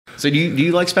So do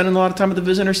you like spending a lot of time at the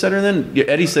visitor center then?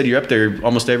 Eddie said you're up there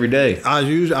almost every day.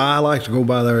 I like to go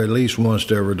by there at least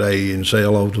once every day and say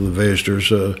hello to the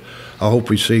visitors. I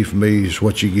hope you see from me is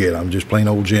what you get. I'm just plain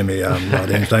old Jimmy. I'm not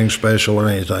anything special or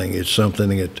anything. It's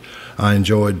something that I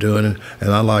enjoy doing,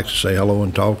 and I like to say hello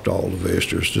and talk to all the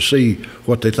visitors to see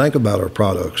what they think about our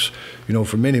products. You know,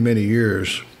 for many, many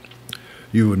years,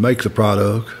 you would make the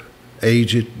product,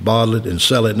 age it, bottle it, and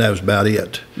sell it, and that was about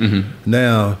it.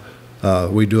 Now,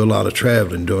 we do a lot of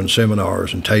traveling, doing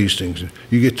seminars and tastings.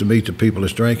 You get to meet the people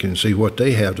that's drinking and see what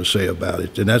they have to say about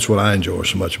it, and that's what I enjoy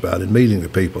so much about it, meeting the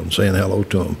people and saying hello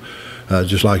to them.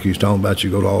 Just like you was talking about, you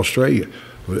go to Australia.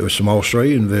 There's some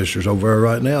Australian visitors over there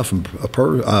right now from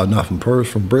not from Perth,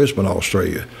 from Brisbane,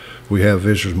 Australia. We have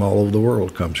visitors from all over the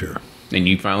world comes here. And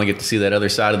you finally get to see that other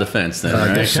side of the fence then,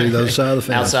 right? I get to see the other side of the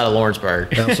fence. Outside of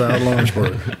Lawrenceburg. Outside of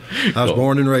Lawrenceburg. I was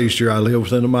born and raised here. I live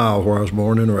within a mile where I was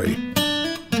born and raised.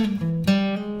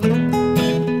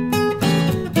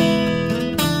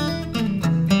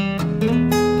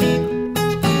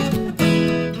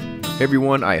 Hey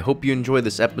everyone, I hope you enjoyed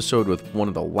this episode with one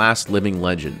of the last living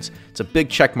legends. It's a big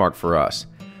checkmark for us.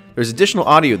 There's additional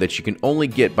audio that you can only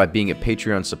get by being a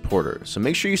Patreon supporter, so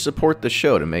make sure you support the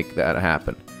show to make that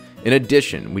happen. In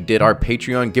addition, we did our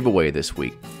Patreon giveaway this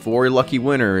week. 4 lucky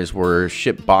winners were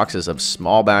shipped boxes of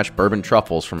small batch bourbon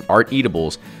truffles from Art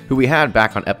Eatables, who we had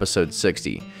back on episode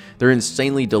 60. They're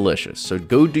insanely delicious, so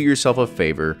go do yourself a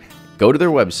favor, go to their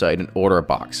website and order a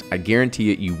box. I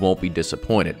guarantee you won't be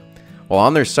disappointed. While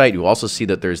on their site, you also see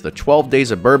that there's the 12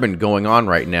 Days of Bourbon going on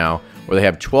right now, where they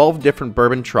have 12 different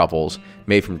bourbon truffles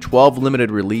made from 12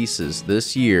 limited releases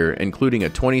this year, including a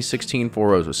 2016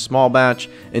 Four Roses small batch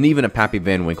and even a Pappy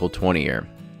Van Winkle 20-year.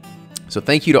 So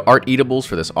thank you to Art Eatables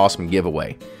for this awesome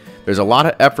giveaway. There's a lot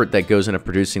of effort that goes into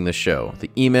producing the show. The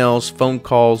emails, phone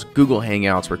calls, Google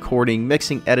Hangouts, recording,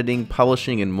 mixing, editing,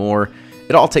 publishing, and more.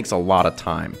 It all takes a lot of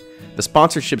time. The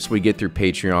sponsorships we get through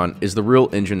Patreon is the real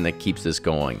engine that keeps this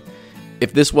going.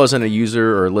 If this wasn't a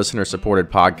user or listener-supported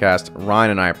podcast,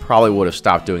 Ryan and I probably would have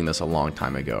stopped doing this a long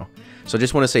time ago. So I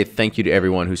just want to say thank you to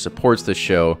everyone who supports the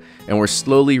show, and we're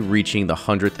slowly reaching the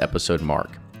 100th episode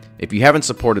mark. If you haven't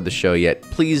supported the show yet,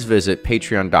 please visit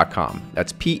patreon.com.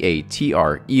 That's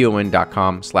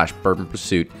patreon.com/Bourbon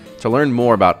Pursuit to learn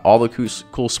more about all the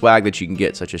cool swag that you can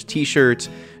get, such as t-shirts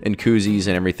and koozies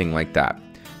and everything like that.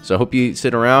 So I hope you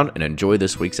sit around and enjoy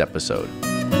this week's episode.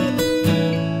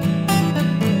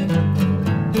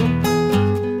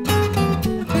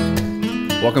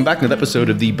 Welcome back to another episode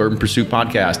of the Bourbon Pursuit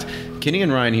podcast. Kenny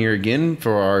and Ryan here again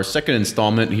for our second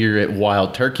installment here at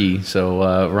Wild Turkey.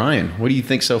 So, Ryan, what do you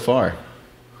think so far?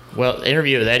 Well, the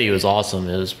interview with Eddie was awesome.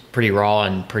 It was pretty raw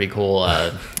and pretty cool.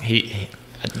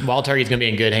 Wild Turkey's going to be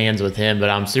in good hands with him,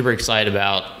 but I'm super excited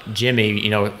about Jimmy.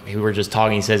 You know, we were just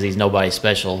talking. He says he's nobody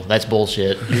special. That's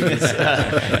bullshit.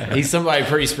 He's somebody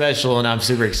pretty special, and I'm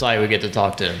super excited we get to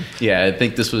talk to him. Yeah, I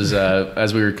think this was,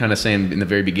 as we were kind of saying in the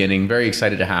very beginning, very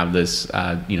excited to have this.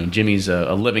 Jimmy's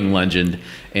a living legend,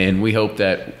 and we hope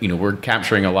that, we're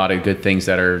capturing a lot of good things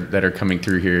that are coming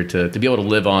through here to be able to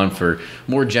live on for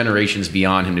more generations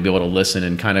beyond him, to be able to listen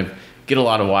and kind of get a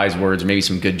lot of wise words, maybe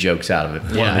some good jokes out of it.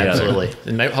 Yeah, absolutely.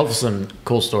 And maybe, hopefully some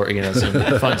cool story, some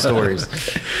fun stories.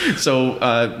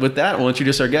 So with that, we'll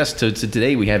introduce our guest. To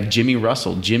today, we have Jimmy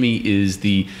Russell. Jimmy is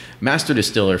the master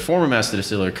distiller, former master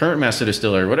distiller, current master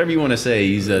distiller, whatever you want to say.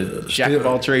 He's a jack of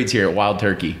all trades here at Wild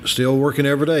Turkey. Still working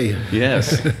every day.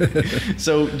 Yes.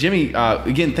 So Jimmy,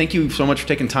 again, thank you so much for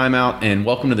taking time out, and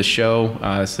welcome to the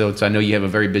show. So I know you have a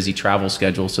very busy travel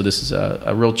schedule, so this is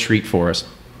a real treat for us.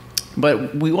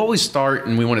 But we always start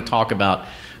and we want to talk about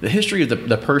the history of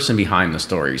the person behind the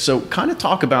story. So kind of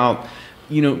talk about,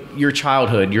 your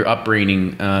childhood, your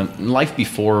upbringing, life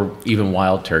before even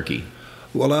Wild Turkey.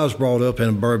 Well, I was brought up in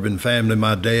a bourbon family.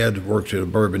 My dad worked at a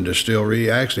bourbon distillery.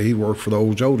 Actually, he worked for the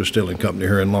Old Joe Distilling Company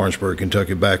here in Lawrenceburg,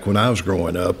 Kentucky, back when I was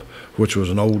growing up, which was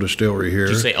an old distillery here.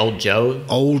 Did you say Old Joe?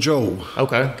 Old Joe.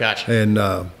 Okay, gotcha. And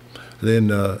then in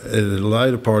the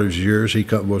later part of his years, he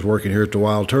was working here at the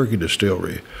Wild Turkey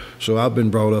Distillery. So I've been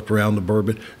brought up around the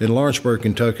bourbon. In Lawrenceburg,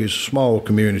 Kentucky, it's a small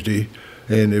community,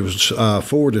 and it was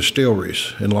 4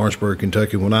 distilleries in Lawrenceburg,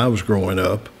 Kentucky when I was growing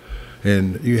up.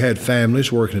 And you had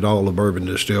families working at all the bourbon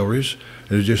distilleries.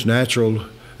 It was just natural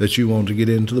that you wanted to get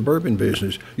into the bourbon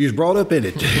business. You was brought up in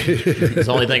it. It's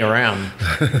the only thing around.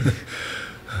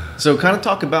 So kind of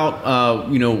talk about,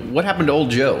 what happened to Old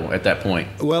Joe at that point?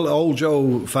 Well, Old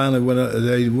Joe finally,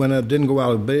 didn't go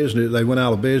out of business. They went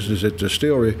out of business at the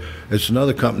distillery. It's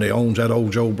another company that owns that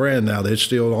Old Joe brand now. That's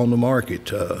still on the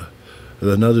market.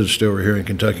 Another distillery here in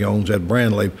Kentucky owns that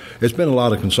brand label. It's been a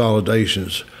lot of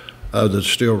consolidations the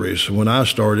distilleries. When I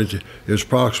started, it was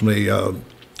approximately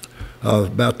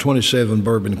about 27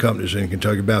 bourbon companies in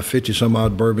Kentucky, about 50 some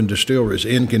odd bourbon distilleries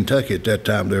in Kentucky at that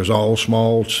time. There's all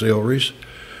small distilleries.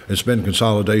 It's been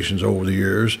consolidations over the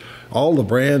years. All the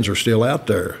brands are still out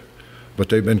there, but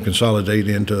they've been consolidated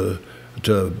into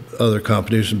other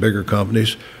companies and bigger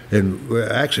companies. And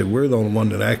we're the only one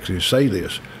that actually say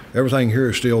this. Everything here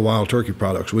is still Wild Turkey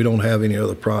products. We don't have any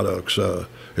other products.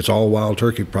 It's all Wild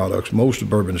Turkey products. Most of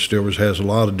the bourbon distilleries has a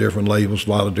lot of different labels, a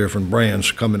lot of different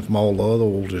brands coming from all the other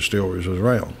old distilleries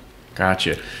around.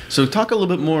 Gotcha. So talk a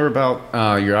little bit more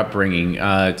about your upbringing.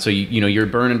 So you're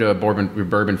born into your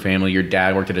bourbon family. Your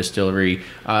dad worked at a distillery.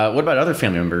 What about other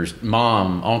family members?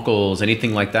 Mom, uncles,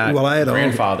 anything like that? Well, I had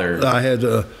grandfather. I had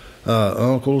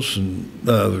uncles and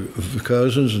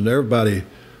cousins and everybody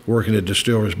working at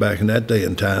distilleries back in that day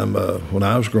and time. When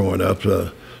I was growing up,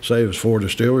 say it was 4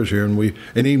 distilleries here,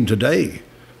 and even today,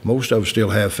 most of us still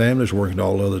have families working at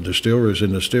all other distilleries.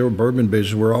 In the still bourbon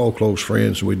business, we're all close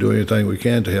friends, and we do anything we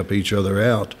can to help each other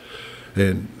out.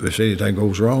 And if anything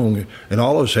goes wrong, and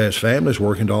all of us has families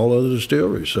working at all other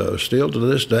distilleries. Still to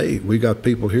this day, we got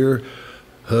people here.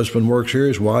 Husband works here,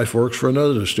 his wife works for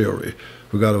another distillery.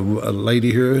 We got a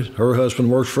lady here, her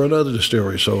husband works for another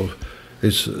distillery. So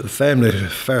it's a family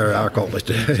affair, I call it,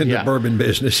 in the bourbon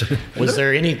business. Was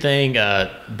there anything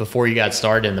before you got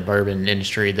started in the bourbon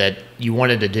industry that you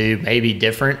wanted to do maybe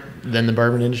different than the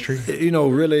bourbon industry?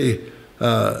 Really,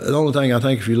 the only thing I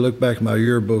think, if you look back at my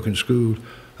yearbook in school,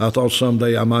 I thought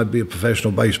someday I might be a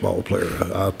professional baseball player.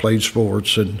 I played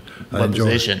sports and What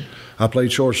position? I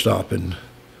played shortstop when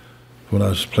I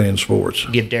was playing sports.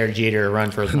 Give Derek Jeter a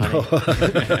run for his money.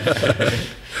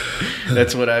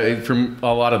 That's what from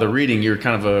a lot of the reading, you're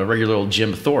kind of a regular old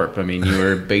Jim Thorpe. I mean, you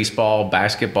were baseball,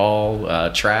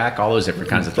 basketball, track, all those different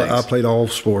kinds of things. I played all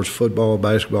sports: football,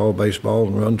 basketball, baseball,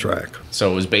 and run track.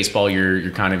 So was baseball your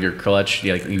kind of your clutch?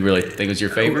 You really think it was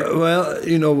your favorite? Well,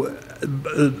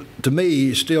 to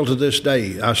me, still to this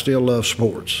day, I still love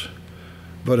sports.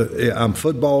 But I'm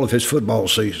football if it's football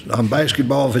season. I'm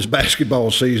basketball if it's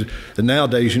basketball season. And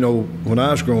nowadays, when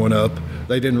I was growing up,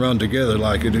 they didn't run together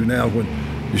like they do now. When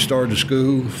you started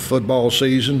school, football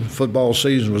season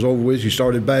was over with, you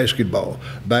started basketball.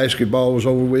 Basketball was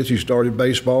over with, you started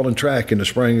baseball and track in the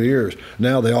spring of the years.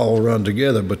 Now they all run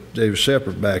together, but they were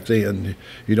separate back then.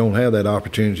 You don't have that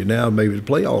opportunity now maybe to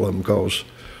play all of them because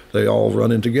they all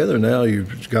running together now.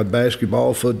 You've got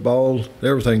basketball, football,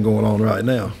 everything going on right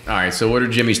now. All right, so what are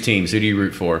Jimmy's teams? Who do you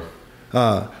root for?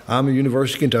 I'm a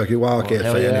University of Kentucky Wildcat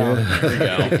fan. Yeah. There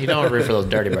you go. You don't root for those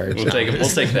dirty birds. We'll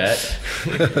take that.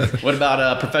 What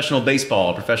about professional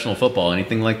baseball, professional football,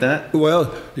 anything like that? Well,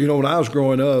 when I was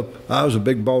growing up, I was a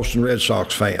big Boston Red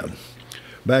Sox fan.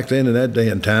 Back then, in that day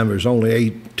and time, there was only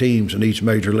 8 teams in each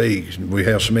major league. We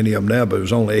have so many of them now, but it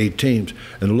was only 8 teams.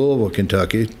 In Louisville,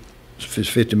 Kentucky,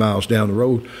 50 miles down the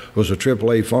road, was a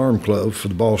AAA farm club for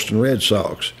the Boston Red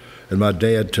Sox. And my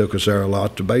dad took us there a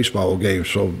lot to baseball games.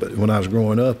 So when I was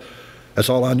growing up, that's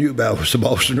all I knew about was the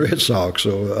Boston Red Sox.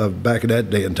 So back in that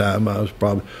day and time,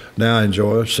 now I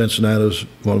enjoy it. Cincinnati's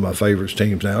one of my favorite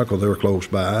teams now because they're close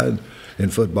by. In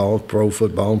football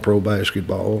and pro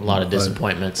basketball. A lot of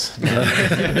disappointments. They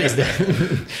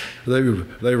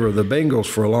were the Bengals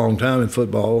for a long time in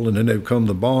football, and then they've become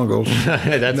the Bongos.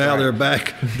 Now they're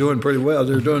back doing pretty well.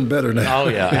 They're doing better now. Oh,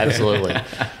 yeah, absolutely.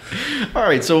 All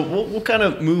right, so we'll kind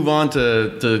of move on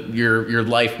to your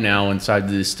life now inside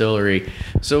the distillery.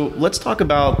 So let's talk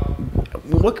about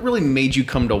what really made you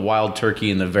come to Wild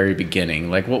Turkey in the very beginning.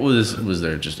 Like, what was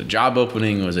there just a job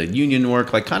opening? Was it union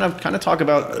work? Like, kind of talk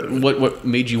about what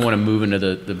made you want to move into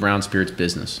the brown spirits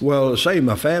business. Well,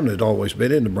 my family had always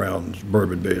been in the brown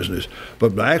bourbon business,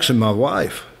 but actually my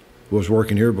wife was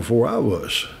working here before I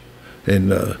was,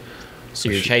 and so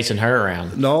you're chasing her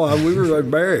around? No, we were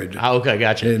married. Oh, okay,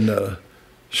 gotcha. And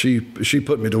she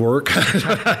put me to work.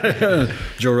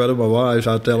 Joe Retta, my wife,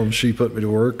 I tell him she put me to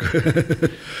work.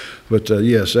 But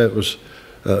yes, that was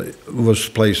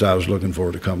the place I was looking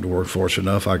for to come to work. Fortunate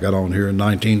enough, I got on here in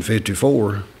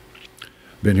 1954.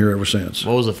 Been here ever since.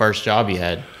 What was the first job you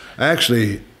had?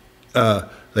 Actually,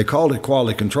 they called it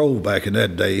quality control back in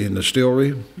that day in the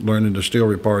distillery, learning the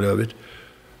distillery part of it.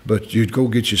 But you'd go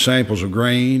get your samples of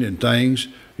grain and things.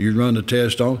 You'd run the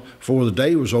test on. Before the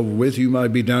day was over with, you might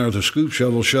be down with a scoop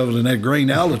shovel shoveling that grain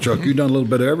out of the truck. You'd done a little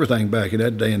bit of everything back in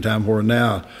that day and time, where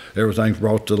now everything's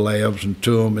brought to the labs and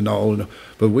to them and all.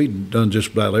 But we'd done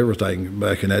just about everything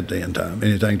back in that day and time.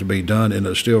 Anything to be done in a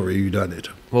distillery, you done it.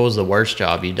 What was the worst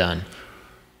job you done?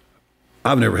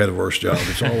 I've never had a worse job.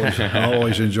 It's always I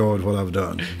always enjoyed what I've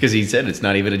done. Because he said it's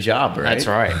not even a job, right? That's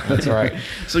right. That's right.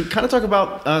 So kind of talk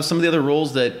about some of the other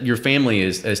roles that your family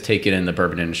has taken in the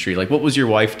bourbon industry. Like, what was your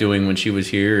wife doing when she was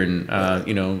here, and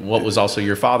what was also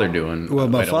your father doing? Well,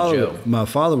 my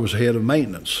father was head of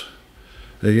maintenance.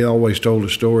 He always told a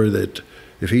story that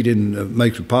if he didn't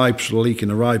make the pipes leak in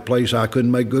the right place, I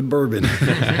couldn't make good bourbon.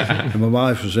 And my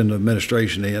wife was in the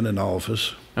administration in an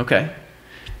office. Okay.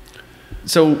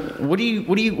 So what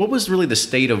was really the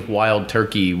state of Wild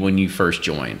Turkey when you first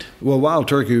joined? Well, Wild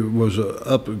Turkey was a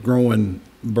up-growing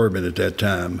bourbon at that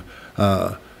time,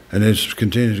 and it's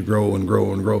continued to grow and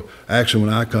grow and grow. Actually,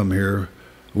 when I come here,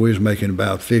 we was making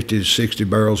about 50 to 60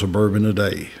 barrels of bourbon a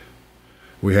day.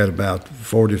 We had about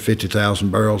 40 to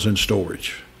 50,000 barrels in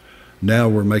storage. Now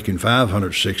we're making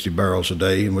 560 barrels a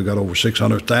day, and we got over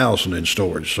 600,000 in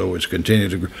storage. So it's continued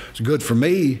to grow. It's good for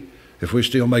me. If we're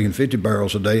still making 50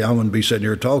 barrels a day, I wouldn't be sitting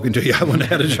here talking to you. I wouldn't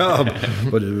have had a job.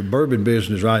 But the bourbon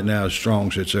business right now is as strong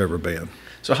as it's ever been.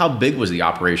 So how big was the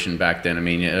operation back then? I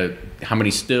mean, how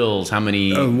many stills? How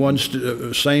many?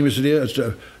 Same as it is.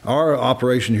 Our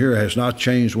operation here has not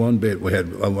changed one bit. We had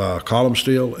a column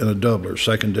still and a doubler,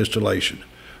 second distillation.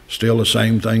 Still the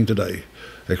same thing today,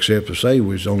 except to say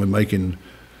we was only making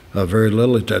very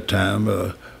little at that time.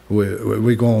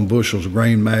 We go on bushels of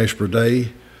grain mash per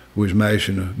day. We was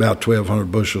mashing about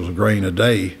 1,200 bushels of grain a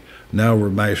day. Now we're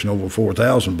mashing over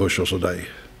 4,000 bushels a day.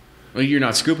 Well, you're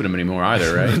not scooping them anymore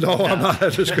either, right? No, I'm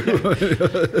not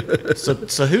scooping.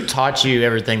 So who taught you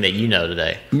everything that you know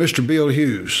today? Mr. Bill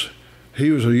Hughes.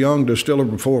 He was a young distiller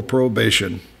before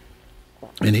Prohibition,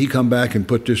 and he come back and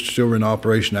put this distillery in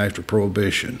operation after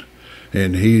Prohibition.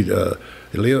 And he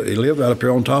lived right up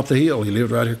here on top of the hill. He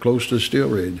lived right here close to the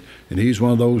distillery, and he's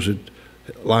one of those that,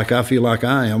 like I feel like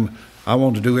I am, I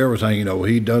want to do everything.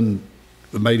 He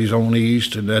made his own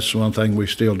yeast, and that's one thing we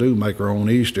still do, make our own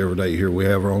yeast every day here. We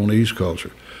have our own yeast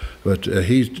culture. But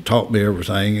he taught me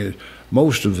everything.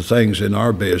 Most of the things in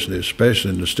our business,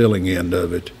 especially in the distilling end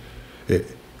of it,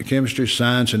 chemistry,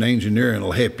 science, and engineering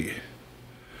will help you.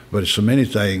 But it's so many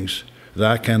things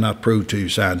that I cannot prove to you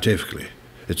scientifically.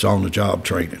 It's on-the-job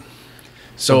training.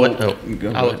 So I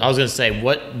was going to say,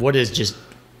 what is just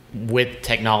with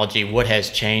technology, what has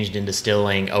changed in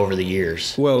distilling over the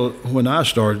years? Well, when I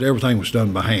started, everything was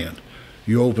done by hand.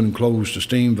 You open and close the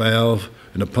steam valve,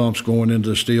 and the pump's going into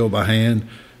the still by hand.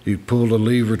 You pull the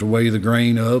lever to weigh the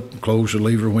grain up, close the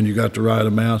lever when you got the right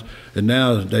amount. And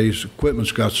nowadays,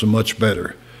 equipment's got so much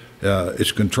better.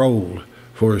 It's controlled.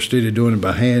 For instead of doing it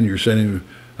by hand, you're setting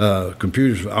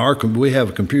computers. We have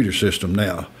a computer system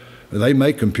now. They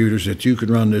make computers that you can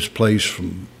run this place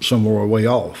from somewhere way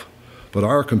off. But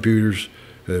our computers,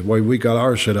 the way we got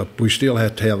ours set up, we still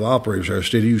have to have operators there.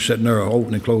 Instead of you sitting there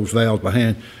opening and close valves by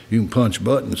hand, you can punch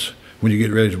buttons when you get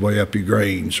ready to weigh up your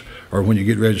grains, or when you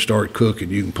get ready to start cooking,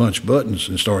 you can punch buttons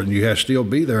and start, and you have to still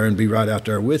be there and be right out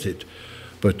there with it.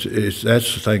 But that's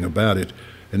the thing about it,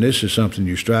 and this is something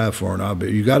you strive for, and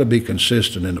you got to be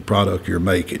consistent in the product you're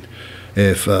making.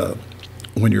 If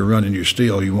when you're running your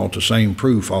still, you want the same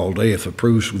proof all day. If the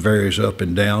proof varies up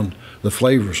and down, the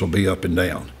flavors will be up and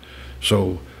down.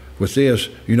 So with this,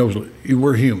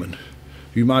 we're human.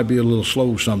 You might be a little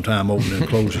slow sometime opening and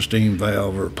close a steam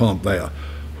valve or a pump valve,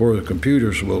 where the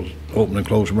computers will open and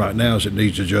close them right now as it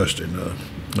needs adjusting.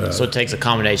 So it takes a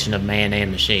combination of man and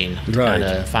machine to kind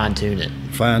of fine-tune it.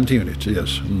 Fine-tune it,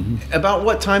 yes. Mm-hmm. About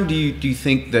what time do you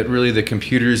think that really the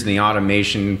computers and the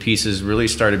automation pieces really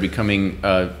started becoming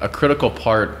a critical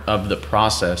part of the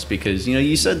process? Because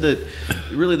you said that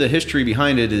really the history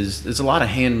behind it is a lot of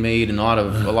handmade and a lot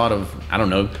of I don't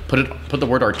know, put the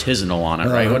word artisanal on it,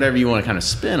 right? Whatever you want to kind of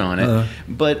spin on it.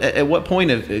 But at what point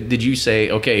did you say,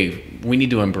 okay, we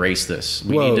need to embrace this?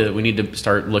 We need to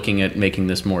start looking at making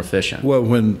this more efficient. Well,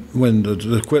 when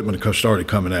the equipment started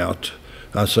coming out,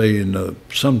 I say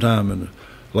sometime in the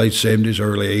late 70s,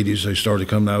 early 80s, they started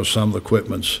coming out with some of the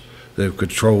equipments that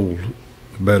controlled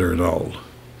better and all.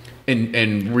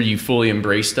 And were you fully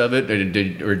embraced of it,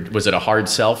 or was it a hard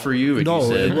sell for you?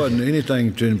 No, it wasn't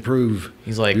anything to improve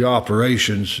your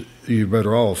operations. You're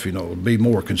better off, be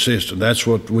more consistent. That's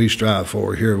what we strive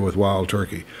for here with Wild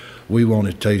Turkey. We want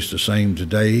it to taste the same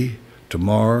today,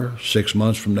 tomorrow, 6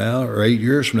 months from now, or 8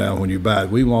 years from now when you buy it.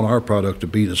 We want our product to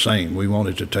be the same. We want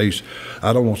it to taste.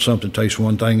 I don't want something to taste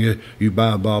one thing. You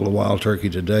buy a bottle of Wild Turkey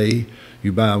today,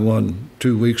 you buy one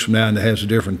 2 weeks from now, and it has a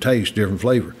different taste, different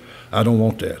flavor. I don't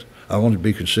want that. I want it to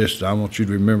be consistent. I want you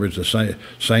to remember it's the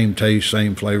same taste,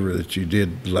 same flavor that you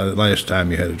did last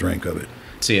time you had a drink of it.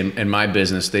 See, in my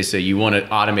business, they say you want to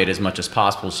automate as much as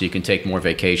possible so you can take more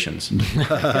vacations.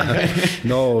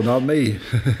 No, not me.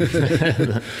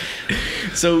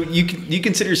 So you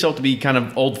consider yourself to be kind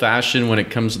of old-fashioned when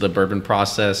it comes to the bourbon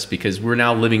process, because we're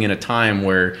now living in a time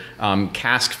where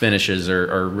cask finishes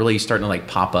are really starting to like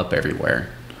pop up everywhere.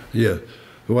 Yeah.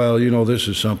 Well, this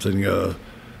is something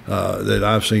that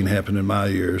I've seen happen in my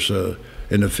years.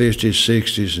 In the 50s,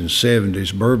 60s, and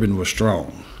 70s, bourbon was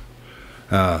strong.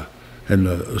 In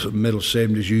the middle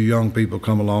 70s, you young people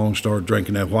come along, start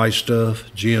drinking that white stuff,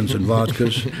 gins and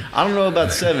vodkas. I don't know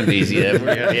about 70s yet.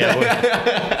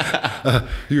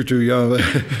 You're too young.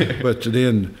 But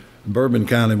then bourbon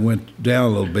kind of went down a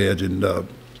little bit, and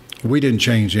we didn't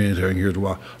change anything here.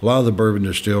 A lot of the bourbon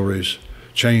distilleries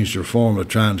changed their formula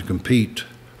trying to compete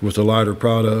with the lighter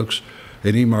products,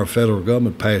 and even our federal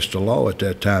government passed a law at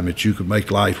that time that you could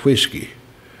make light whiskey.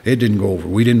 It didn't go over.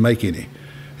 We didn't make any.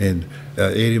 And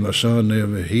Eddie, my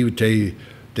son, he would tell you,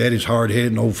 Daddy's hard-headed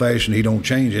and old-fashioned. He don't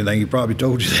change anything. He probably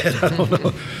told you that. I don't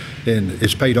know. And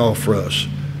it's paid off for us.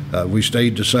 We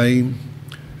stayed the same,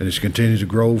 and it's continued to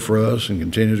grow for us and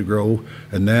continue to grow.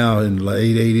 And now in the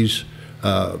late 80s,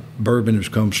 bourbon has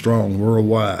come strong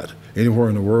worldwide. Anywhere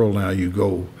in the world now you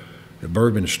go,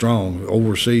 bourbon is strong.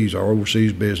 Overseas, our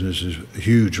overseas business is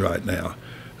huge right now.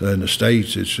 In the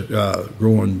States, it's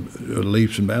growing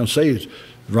leaps and bounds.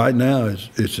 Right now,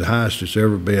 it's the highest it's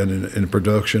ever been in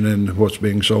production and what's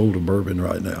being sold of bourbon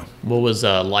right now. What was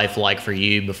life like for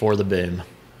you before the boom?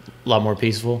 A lot more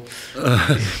peaceful?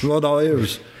 Well, no,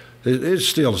 it's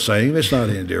still the same. It's not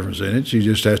any difference in it. You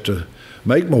just have to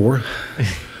make more.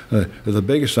 The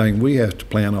biggest thing we have to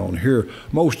plan on here,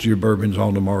 most of your bourbons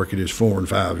on the market is 4 and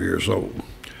 5 years old.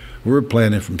 We're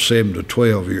planning from 7 to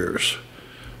 12 years.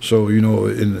 So,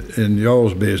 in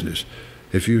y'all's business,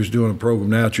 if you was doing a program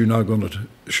now that you're not going to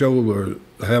show or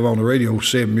have on the radio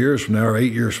 7 years from now or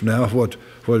 8 years from now, what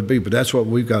it'd be. But that's what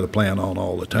we've got to plan on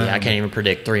all the time. Yeah, I can't even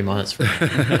predict 3 months. I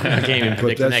can't even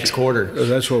predict the next quarter.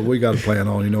 That's what we got to plan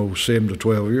on, 7 to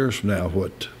 12 years from now,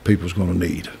 what people's going to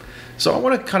need. So I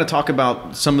want to kind of talk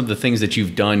about some of the things that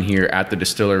you've done here at the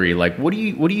distillery. Like, what do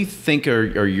you think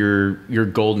are your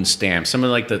golden stamps? Some of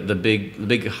like the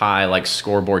big high like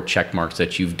scoreboard check marks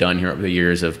that you've done here over the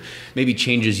years of maybe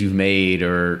changes you've made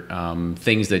or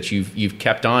things that you've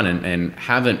kept on and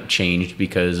haven't changed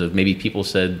because of maybe people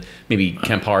said, maybe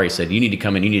Campari said, you need to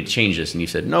come in, you need to change this, and you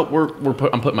said, no,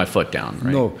 I'm putting my foot down.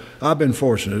 Right? No, I've been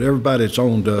fortunate. Everybody that's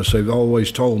owned us, they've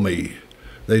always told me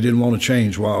they didn't want to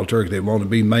change Wild Turkey. They wanted to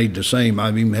be made the same.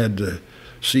 I've even had the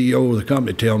CEO of the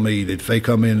company tell me that if they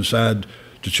come in and decide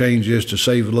to change this to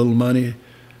save a little money,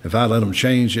 if I let them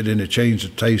change it and it changed the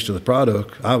taste of the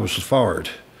product, I was fired.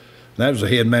 And that was the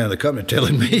head man of the company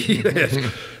telling me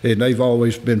that. And they've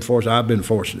always been fortunate. I've been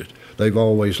fortunate. They've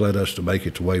always let us to make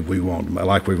it the way we want them,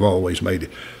 like we've always made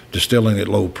it. Distilling at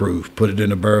low proof, put it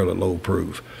in a barrel at low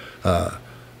proof,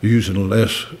 using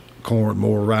less corn,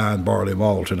 more rye and barley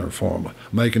malt in our formula,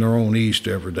 making our own yeast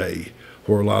every day,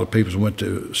 where a lot of people went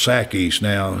to sack yeast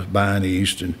now, buying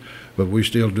yeast, but we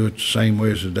still do it the same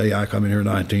way as the day I come in here in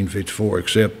 1954,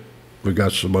 except we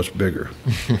got so much bigger.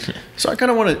 So I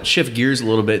kind of want to shift gears a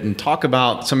little bit and talk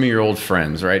about some of your old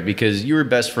friends, right? Because you were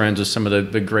best friends with some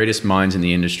of the greatest minds in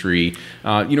the industry,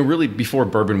 really before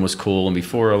bourbon was cool and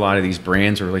before a lot of these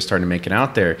brands were really starting to make it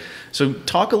out there. So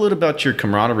talk a little about your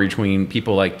camaraderie between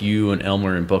people like you and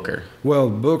Elmer and Booker. Well,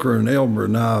 Booker and Elmer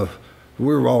and I,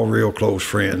 we were all real close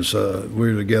friends. We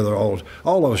were together all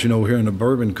of us, here in the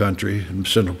bourbon country, in the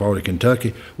central part of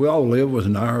Kentucky. We all live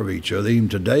within an hour of each other. Even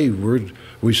today,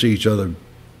 we see each other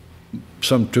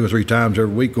some 2 or 3 times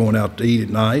every week going out to eat at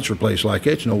nights or a place like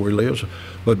that, where he lives.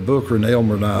 But Booker and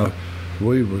Elmer and I,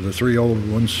 we were the 3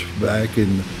 old ones back,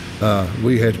 and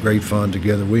we had great fun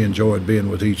together. We enjoyed being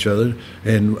with each other.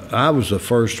 And I was the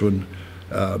first one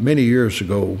many years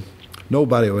ago.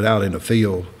 Nobody was out in the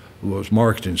field was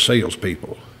marketing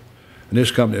salespeople. And this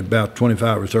company about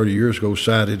 25 or 30 years ago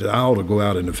decided that I ought to go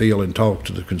out in the field and talk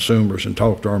to the consumers and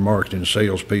talk to our marketing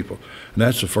salespeople. And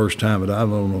that's the first time that I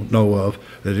know of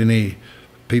that any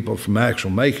people from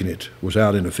actual making it was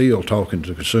out in the field talking to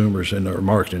the consumers and our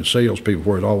marketing salespeople,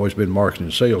 where it always been marketing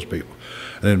salespeople.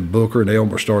 And then Booker and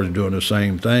Elmer started doing the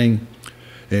same thing.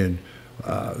 And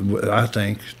I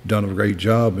think done a great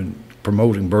job in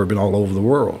promoting bourbon all over the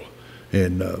world.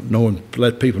 And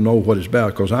let people know what it's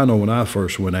about, because I know when I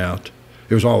first went out,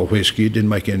 it was all whiskey. It didn't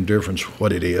make any difference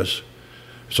what it is.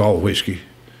 It's all whiskey.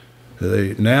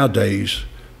 Nowadays,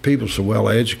 people are so well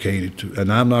educated, and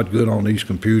I'm not good on these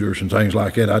computers and things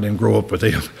like that. I didn't grow up with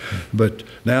them. But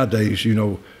nowadays,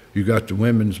 You got the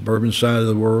women's bourbon side of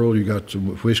the world. You got the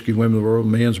whiskey women of the world.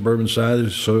 Men's bourbon side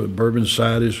is bourbon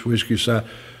side is whiskey side,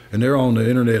 and they're on the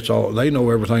internet. They know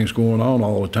everything's going on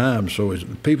all the time. So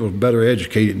people are better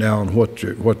educated now on what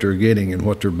they're getting and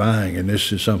what they're buying, and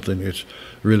this is something that's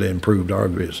really improved our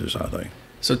business, I think.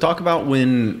 So talk about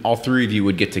when all three of you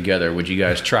would get together. Would you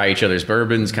guys try each other's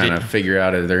bourbons, kind of figure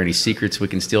out are there any secrets we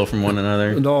can steal from one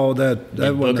another? No, that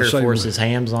Did wasn't the Booker same. force his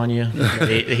hams on you?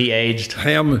 he aged.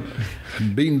 Ham,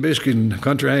 bean biscuit, and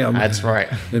country ham. That's right.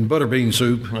 And butter bean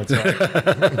soup. That's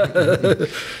right.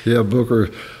 Yeah,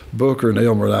 Booker and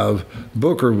Elmer.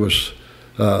 Booker was,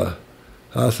 I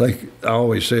think I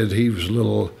always said he was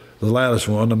the loudest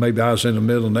one, and maybe I was in the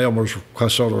middle, and Elmer was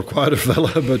sort of a quieter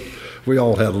fella, but we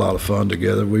all had a lot of fun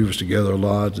together. We was together a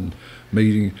lot and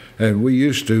meeting, and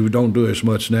we don't do as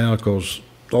much now because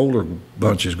the older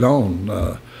bunch is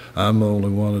gone. I'm only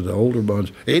one of the older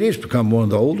bunch. Eddie's become one of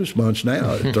the oldest bunch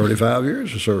now at 35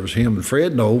 years of service. Him and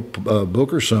Fred know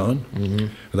Booker's son.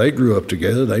 Mm-hmm. They grew up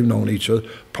together. They've known each other.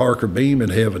 Parker Beam in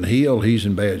Heaven Hill, he's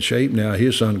in bad shape now.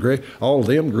 His son Greg, all of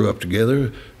them grew up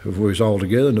together. If we was all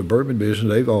together in the bourbon business,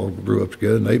 they've all grew up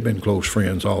together, and they've been close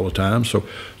friends all the time. So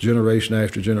generation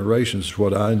after generation is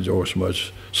what I enjoy so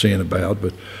much seeing about.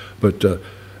 But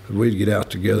we'd get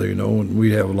out together, and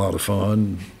we'd have a lot of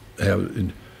fun.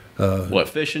 What,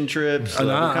 fishing trips? What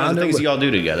I kinds of things do y'all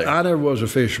do together? I never was a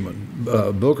fisherman.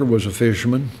 Booker was a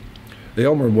fisherman.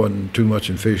 Elmer wasn't too much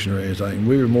in fishing or anything.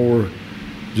 We were more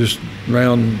just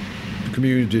around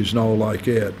communities and all like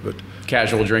that. But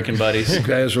Casual drinking buddies?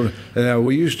 casual. And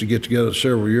we used to get together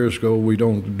several years ago. We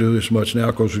don't do this much now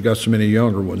because we've got so many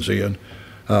younger ones in.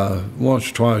 Once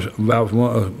or twice, about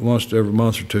once every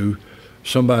month or two,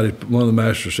 one of the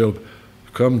masters said,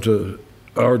 come to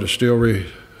our distillery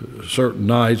certain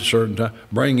night, certain time,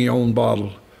 bring your own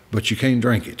bottle, but you can't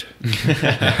drink it.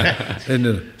 And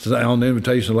on the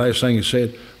invitation, the last thing he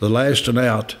said, the last and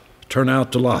out, turn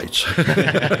out the lights.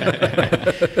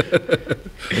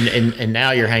 and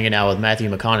now you're hanging out with Matthew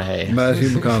McConaughey. Matthew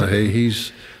McConaughey,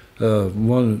 he's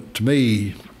to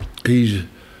me,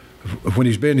 when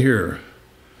he's been here,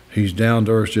 he's down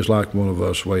to earth just like one of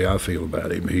us, the way I feel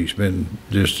about him. He's been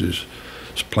just as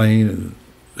plain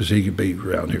as he could be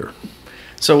around here.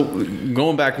 So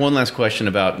going back, one last question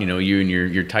about, you and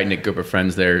your tight-knit group of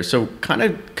friends there. So kind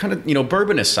of,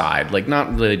 bourbon aside, like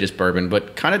not really just bourbon,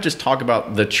 but kind of just talk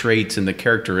about the traits and the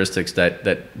characteristics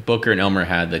that Booker and Elmer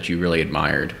had that you really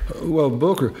admired. Well,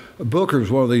 Booker's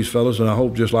one of these fellas, and I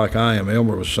hope just like I am,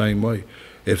 Elmer was the same way.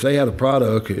 If they had a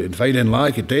product, if they didn't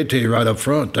like it, they'd tell you right up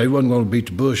front. They wasn't going to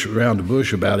beat around the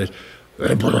bush about it.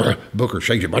 Booker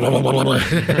shakes it. We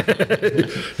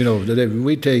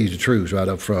tell you the truth right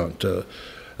up front.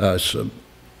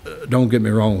 Don't get me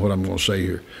wrong what I'm going to say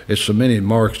here. It's so many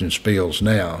marketing spills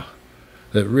now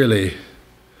that really,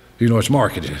 it's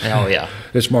marketing. Oh, yeah.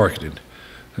 It's marketing.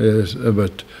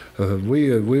 But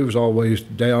we was always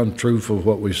down truthful with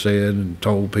what we said and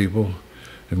told people.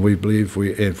 And we believe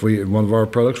if one of our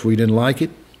products, we didn't like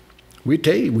it, we'd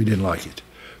tell you we didn't like it.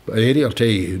 But Eddie will tell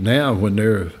you now when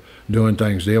they're doing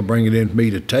things, they'll bring it in for me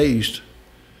to taste.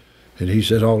 And he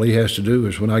said all he has to do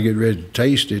is when I get ready to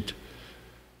taste it,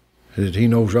 that he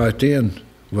knows right then,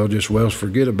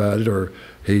 forget about it. Or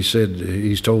he said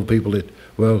he's told people that,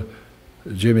 well,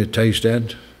 Jimmy, taste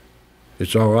that.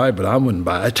 It's all right, but I wouldn't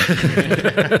buy it.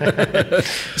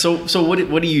 So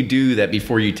what do you do that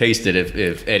before you taste it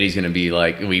if Eddie's going to be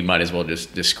like, we might as well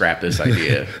just scrap this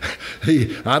idea?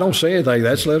 I don't say anything.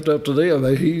 That's left up to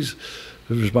them. He's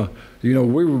responsible.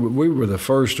 We were the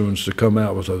first ones to come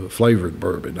out with a flavored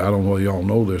bourbon. I don't know if y'all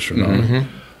know this or not.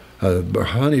 Mm-hmm.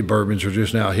 Honey bourbons are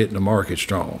just now hitting the market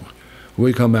strong.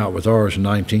 We come out with ours in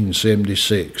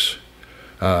 1976.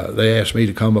 They asked me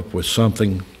to come up with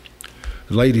something.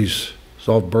 The ladies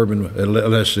thought bourbon,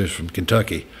 unless they're from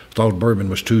Kentucky, thought bourbon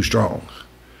was too strong.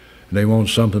 And they wanted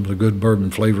something with a good bourbon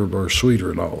flavor or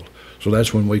sweeter and all. So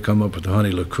that's when we come up with the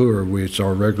honey liqueur, which is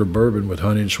our regular bourbon with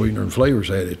honey and sweetener and flavors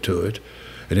added to it.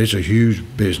 And it's a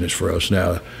huge business for us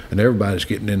now. And everybody's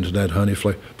getting into that honey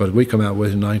flavor. But we come out with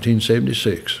it in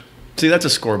 1976. See, that's a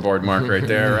scoreboard mark right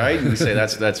there, right? You say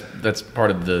that's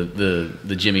part of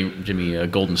the Jimmy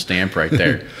golden stamp right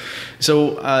there.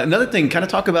 So another thing, kind of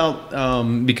talk about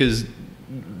because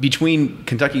between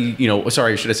Kentucky,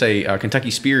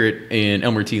 Kentucky Spirit and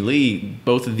Elmer T. Lee,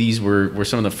 both of these were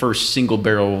some of the first single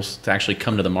barrels to actually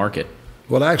come to the market.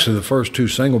 Well, actually, the first two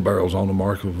single barrels on the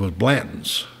market was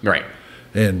Blanton's, right,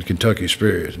 and Kentucky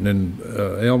Spirit, and then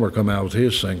Elmer come out with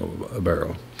his single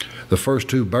barrel. The first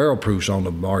two barrel proofs on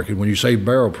the market, when you say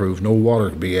barrel proof, no water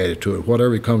can be added to it.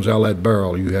 Whatever comes out of that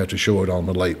barrel, you have to show it on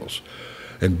the labels.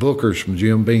 And Booker's from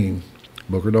Jim Beam,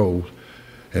 Booker Knowles,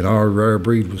 And our rare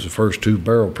breed was the first 2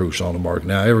 barrel proofs on the market.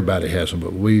 Now everybody has them,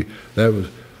 but that was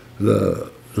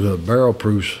the barrel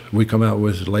proofs we come out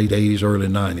with late 80s, early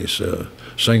 90s.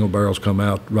 Single barrels come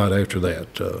out right after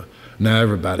that. Now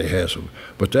everybody has them,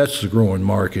 but that's the growing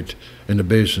market in the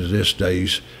business these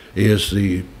days, is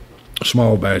the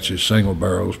small batches, single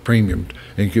barrels, premium.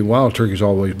 And Wild Turkey's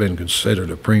always been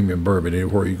considered a premium bourbon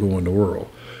anywhere you go in the world.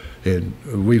 And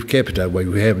we've kept it that way.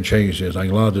 We haven't changed anything.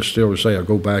 A lot of distillers say, I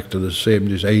go back to the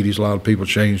 70s, 80s. A lot of people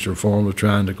changed their formula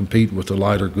trying to compete with the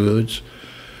lighter goods,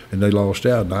 and they lost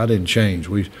out, and I didn't change.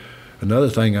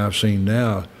 Another thing I've seen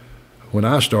now, when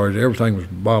I started, everything was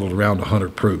bottled around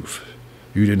 100 proof.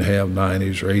 You didn't have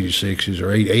 90s or 86s or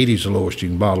 80s the lowest you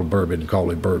can bottle bourbon and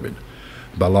call it bourbon.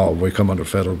 By law, we come under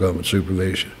federal government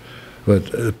supervision.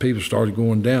 But people started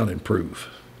going down in proof.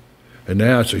 And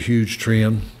now it's a huge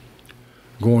trend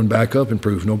going back up in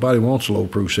proof. Nobody wants low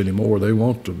proofs anymore. They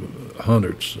want the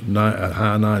hundreds,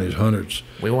 high 90s, hundreds.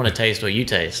 We want to taste what you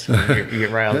taste. You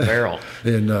get right out of the barrel.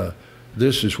 And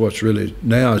this is what's really,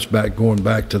 now it's going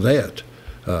back to that.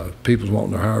 People's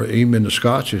wanting the higher, even in the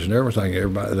scotches and everything,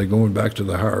 they're going back to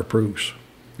the higher proofs.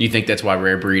 You think that's why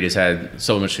Rare Breed has had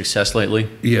so much success lately?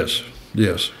 Yes.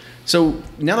 So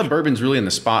now that bourbon's really in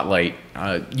the spotlight,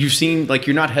 you seem like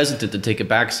you're not hesitant to take a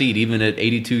back seat even at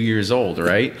 82 years old,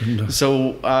 right? No.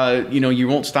 So, you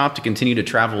won't stop to continue to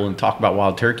travel and talk about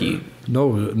Wild Turkey.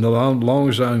 No, as long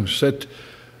as I can sit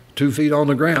 2 feet on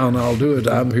the ground, I'll do it.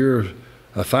 I'm here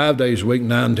 5 days a week,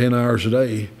 9, 10 hours a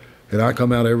day. And I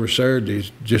come out every Saturday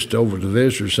just over to the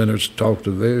visitor centers to talk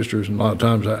to the visitors. And a lot of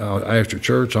times after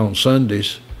church on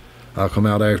Sundays, I'll come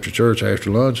out after church,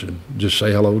 after lunch, and just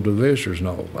say hello to the visitors and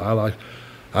all.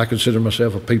 I consider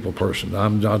myself a people person.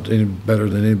 I'm not any better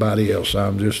than anybody else.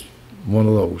 I'm just one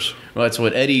of those. Well, that's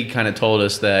what Eddie kind of told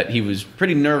us, that he was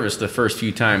pretty nervous the first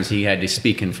few times he had to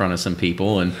speak in front of some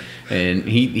people, and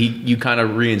you kind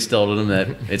of reinstilled in him that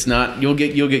it's not, you'll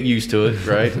get used to it,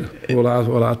 right?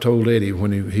 Well, I told Eddie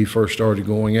when he first started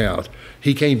going out,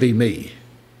 he can't be me.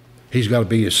 He's got to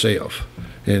be himself.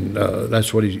 And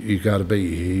that's what he's got to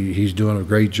be. He's doing a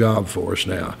great job for us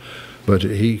now. But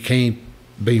he can't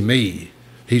be me.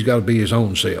 He's got to be his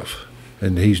own self.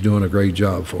 And he's doing a great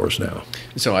job for us now.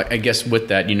 So I guess with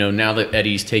that, now that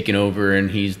Eddie's taken over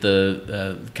and he's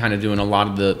the kind of doing a lot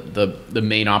of the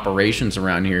main operations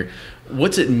around here,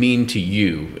 what's it mean to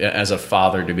you as a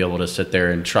father to be able to sit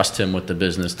there and trust him with the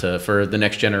business for the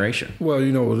next generation? Well,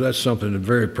 that's something I'm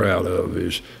very proud of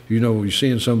is, you're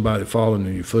seeing somebody following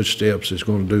in your footsteps that's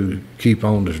going to keep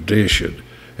on the tradition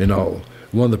and all.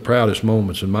 One of the proudest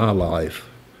moments in my life,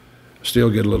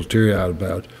 still get a little teary-eyed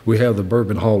about, we have the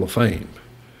Bourbon Hall of Fame.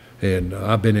 And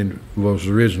was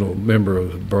the original member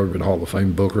of the Bourbon Hall of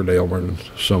Fame, Booker, Elmer, and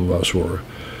some of us were.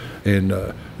 And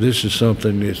this is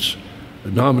something that's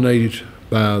nominated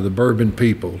by the bourbon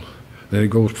people. Then it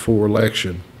goes before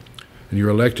election, and you're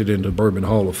elected into the Bourbon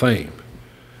Hall of Fame.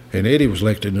 And Eddie was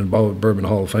elected in the Bourbon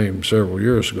Hall of Fame several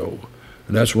years ago.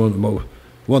 And that's one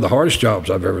of the hardest jobs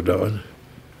I've ever done.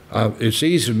 It's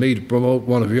easy for me to promote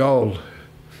one of y'all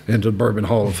into the Bourbon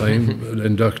Hall of Fame,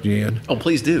 induct you in. Oh,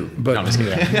 please do. But, no, I'm just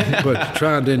kidding. But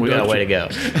trying to induct, we got a way to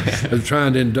go.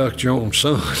 Trying to induct your own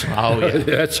son. Oh, yeah.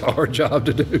 That's a hard job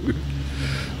to do.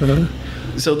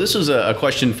 So this was a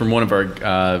question from one of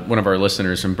our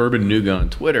listeners from Bourbon Nougat on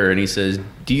Twitter, and he says,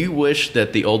 "Do you wish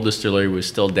that the old distillery was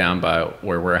still down by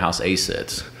where Warehouse A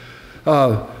sits?"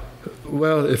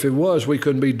 Well, if it was, we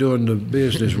couldn't be doing the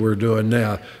business we're doing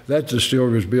now. That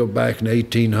distillery was built back in the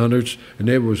 1800s, and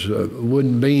there was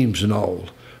wooden beams and all.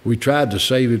 We tried to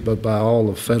save it, but by all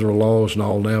the federal laws and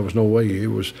all, there was no way. It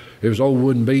was old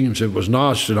wooden beams. It was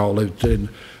notched and all. And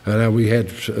we had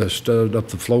studded up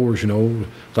the floors,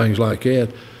 things like that.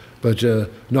 But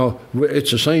no,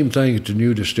 it's the same thing at the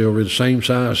new distillery, the same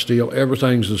size steel.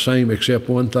 Everything's the same except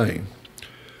one thing,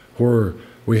 where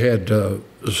we had a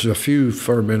few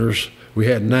fermenters. We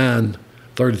had 9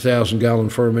 30,000-gallon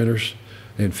fermenters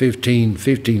and 15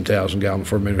 15,000-gallon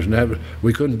fermenters. And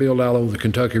we couldn't build out over the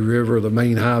Kentucky River or the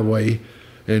main highway.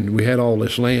 And we had all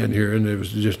this land here, and it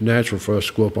was just natural for us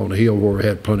to go up on the hill where we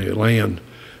had plenty of land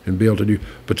and build a new.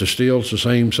 But the steel's the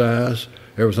same size,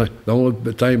 everything. The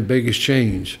only biggest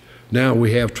change, now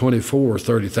we have 24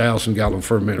 30,000-gallon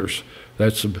fermenters.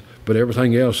 But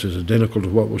everything else is identical to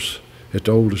what was at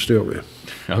the old distillery.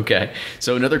 Okay.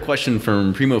 So another question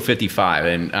from Primo55,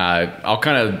 and I'll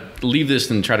kind of leave this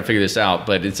and try to figure this out,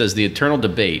 but it says the eternal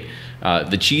debate,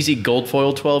 the cheesy gold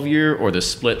foil 12-year or the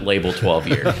split label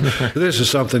 12-year? This is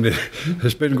something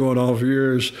that's been going on for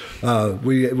years.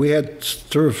 We had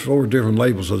 3 or 4 different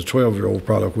labels of the 12-year-old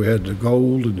product. We had the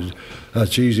gold and the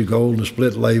cheesy gold and the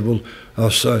split label.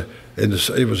 and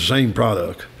it was the same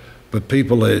product. But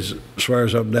people is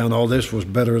swears up and down, oh, this was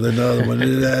better than the other one.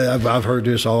 I've heard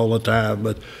this all the time,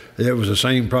 but it was the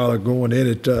same product going in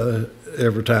it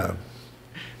every time.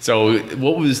 So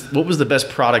what was the best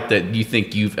product that you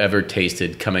think you've ever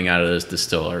tasted coming out of this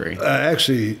distillery?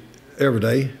 Actually, every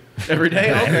day. Every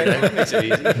day? Okay, that makes it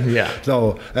easy. Yeah.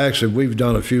 So actually, we've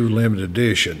done a few limited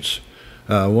editions.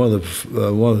 One of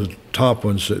the top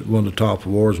ones that won the top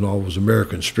awards and all was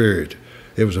American Spirit.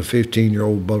 It was a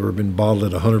 15-year-old bourbon bottled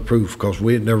at 100 proof, because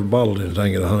we had never bottled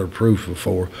anything at 100 proof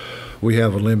before. We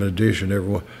have a limited edition.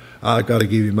 Everyone, I got to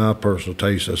give you my personal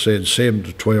taste. I said 7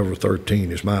 to 12 or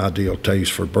 13 is my ideal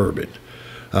taste for bourbon.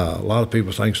 A lot of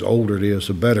people think the older it is,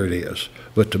 the better it is.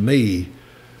 But to me,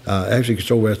 actually,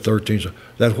 it's over at 13. So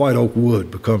that white oak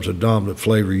wood becomes a dominant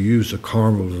flavor. You use the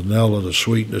caramel, the vanilla, the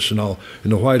sweetness, and all.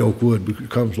 And the white oak wood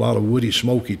becomes a lot of woody,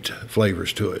 smoky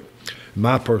flavors to it.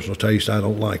 My personal taste, I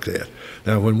don't like that.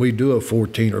 Now, when we do a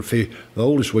 14 or 15, the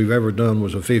oldest we've ever done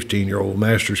was a 15-year-old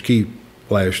Master's Keep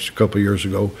last couple of years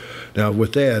ago. Now,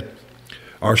 with that,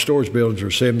 our storage buildings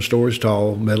are 7 stories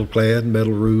tall, metal clad,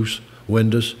 metal roofs,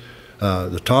 windows.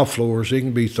 The top floors, it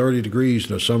can be 30 degrees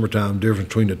in the summertime, difference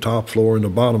between the top floor and the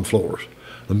bottom floors.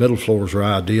 The middle floors are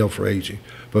ideal for aging.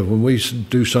 But when we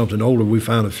do something older, we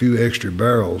find a few extra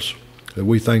barrels that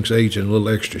we think's aging a little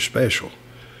extra special.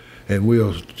 And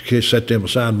we'll set them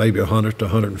aside, maybe 100 to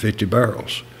 150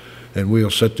 barrels. And we'll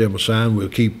set them aside, we'll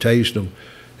keep tasting them.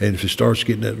 And if it starts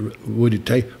getting that woody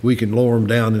taste, we can lower them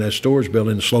down in that storage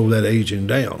building and slow that aging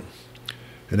down.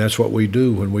 And that's what we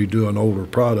do when we do an older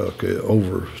product,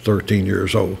 over 13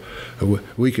 years old.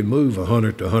 We can move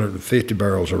 100 to 150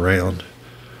 barrels around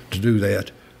to do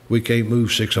that. We can't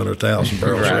move 600,000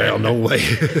 barrels around, no way.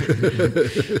 You're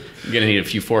going to need a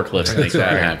few forklifts to make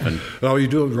that happen. All you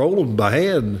do is roll them by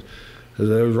hand.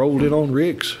 They're rolled in on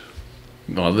rigs.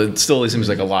 Well, it still seems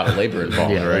like a lot of labor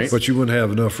involved, right? But you wouldn't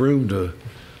have enough room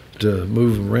to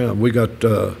move them around. We got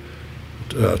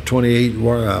 28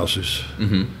 warehouses.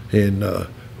 And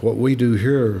what we do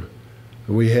here,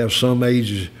 we have some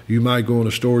ages. You might go in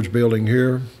a storage building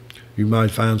here. You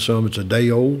might find some that's a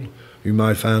day old. You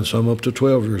might find some up to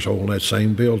 12 years old in that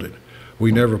same building.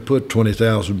 We never put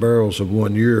 20,000 barrels of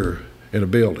 1 year in a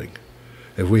building.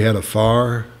 If we had a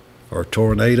fire or a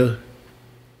tornado,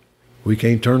 we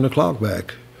can't turn the clock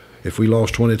back. If we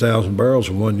lost 20,000 barrels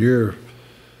in 1 year,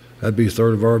 that'd be a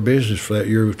third of our business for that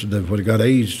year when it got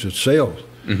aged to sell.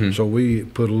 So we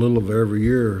put a little of every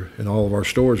year in all of our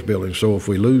storage buildings. So if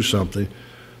we lose something,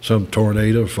 some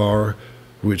tornado, fire,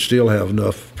 we'd still have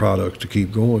enough product to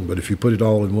keep going. But if you put it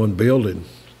all in one building,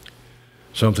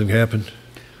 something happened.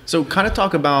 So kind of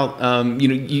talk about,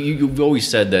 you've always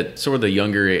said that sort of the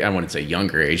younger, I wouldn't say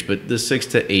younger age, but the 6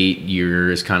 to 8 year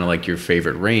is kind of like your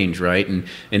favorite range, right? And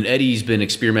Eddie's been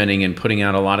experimenting and putting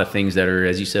out a lot of things that are,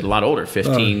 as you said, a lot older,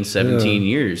 15, 17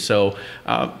 years. So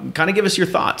kind of give us your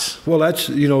thoughts. Well, that's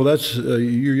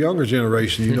your younger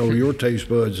generation, your taste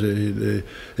buds.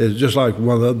 It's just like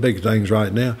one of the big things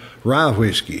right now. Rye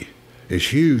whiskey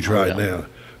is huge right now.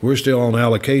 We're still on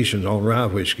allocations on rye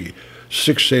whiskey.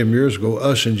 6, 7 years ago,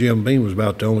 us and Jim Beam was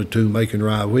about the only two making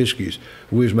rye whiskeys.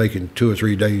 We was making 2 or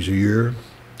 3 days a year.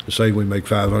 Say we make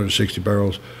 560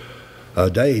 barrels a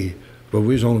day, but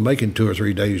we was only making 2 or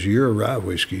 3 days a year of rye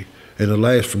whiskey. And the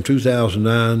last, from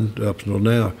 2009 up until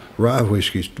now, rye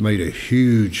whiskey's made a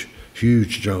huge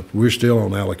jump. We're still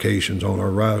on allocations on our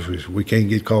rye whiskey. We can't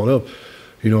get caught up.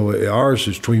 Ours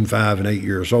is between 5 and 8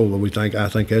 years old, but I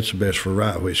think that's the best for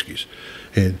rye whiskeys.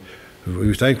 And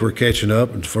we think we're catching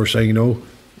up, and the first thing you know,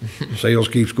 sales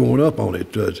keeps going up on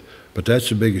it. But that's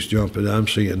the biggest jump that I'm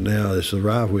seeing now. It's the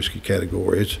rye whiskey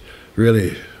category. It's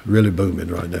really booming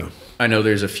right now. I know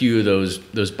there's a few of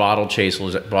those bottle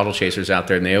chasers out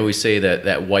there, and they always say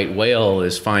that white whale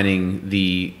is finding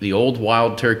the old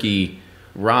wild turkey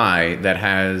rye that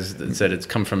said it's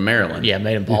come from Maryland. Yeah,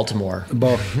 made in Baltimore.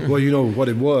 Well, you know what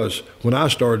it was when I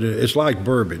started. It's like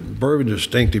bourbon. Bourbon is a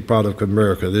distinctive product of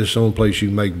America. This is the only place you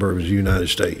can make bourbon in the United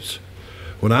States.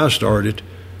 When I started,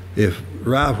 if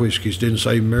rye whiskeys didn't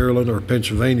say Maryland or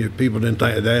Pennsylvania, people didn't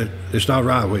think that it's not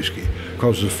rye whiskey,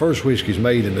 because the first whiskeys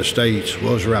made in the States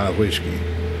was rye whiskey.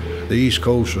 The East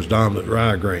Coast was dominant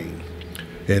rye grain,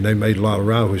 and they made a lot of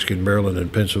rye whiskey in Maryland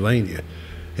and Pennsylvania,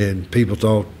 and people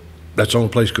thought that's the only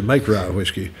place could make rye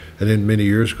whiskey. And then many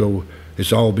years ago,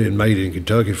 it's all been made in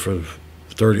Kentucky for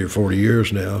 30 or 40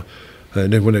 years now.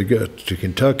 And then when they got to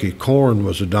Kentucky, corn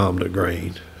was a dominant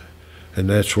grain. And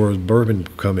that's where bourbon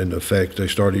come into effect. They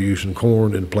started using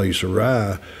corn in place of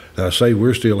rye. Now, I say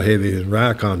we're still heavy in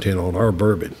rye content on our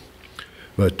bourbon.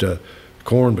 But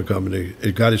corn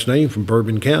it got its name from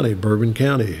Bourbon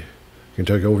County.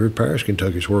 Kentucky, over here in Paris,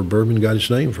 Kentucky is where bourbon got its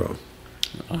name from.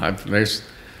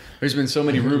 There's been so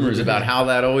many rumors about how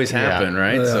that always happened,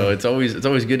 right? So it's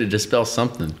always good to dispel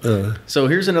something. So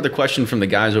here's another question from the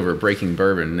guys over at Breaking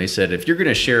Bourbon. They said, if you're going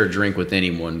to share a drink with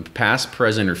anyone, past,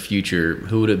 present, or future,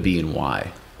 who would it be and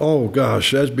why? Oh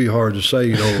gosh, that'd be hard to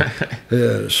say.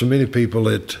 So many people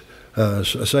that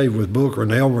say with Booker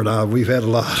and Elmer and I, we've had a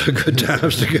lot of good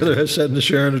times together, sitting and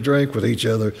sharing a drink with each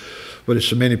other. But it's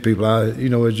so many people.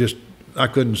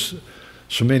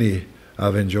 So many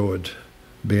I've enjoyed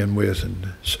being with,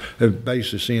 and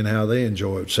basically seeing how they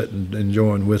enjoy it, sitting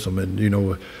enjoying with them, and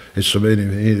it's so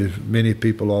many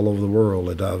people all over the world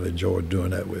that I've enjoyed doing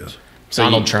that with. So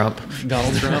Donald Trump.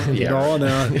 Yeah.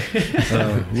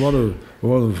 No,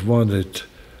 one that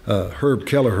Herb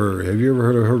Kelleher. Have you ever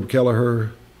heard of Herb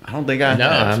Kelleher? I don't think I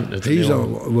have. He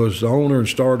was the owner and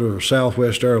starter of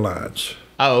Southwest Airlines.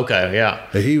 Oh, okay, yeah.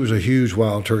 He was a huge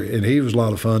wild turkey, and he was a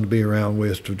lot of fun to be around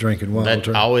with, drinking wild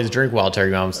turkey. I always drink wild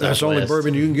turkey on Southwest. That's the only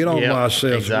bourbon you can get on by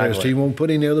Southwest. Exactly. He won't put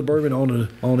any other bourbon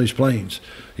on his planes.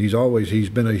 He's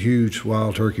been a huge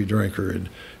wild turkey drinker,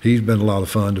 and he's been a lot of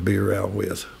fun to be around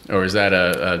with. Or is that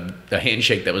a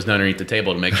handshake that was done underneath the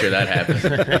table to make sure that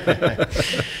happened?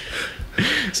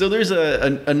 So there's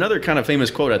another kind of famous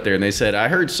quote out there, and they said, I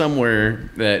heard somewhere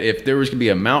that if there was going to be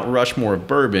a Mount Rushmore of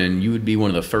bourbon, you would be one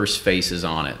of the first faces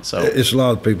on it. So it's a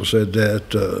lot of people said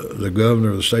that. The governor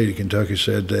of the state of Kentucky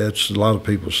said that. A lot of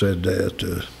people said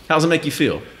that. How does it make you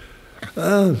feel?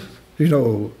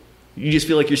 You just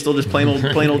feel like you're still just plain old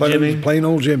Jimmy? Plain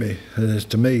old Jimmy,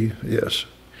 to me, yes.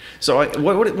 So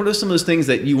what are some of those things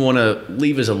that you want to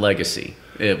leave as a legacy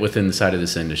within the side of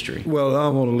this industry? Well, I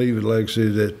want to leave a legacy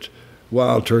that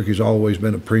wild turkey's always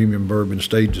been a premium bourbon,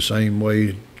 stayed the same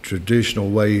way, traditional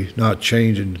way, not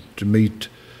changing to meet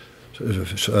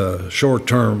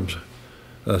short-term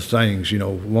things,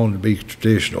 wanting to be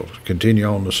traditional, continue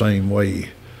on the same way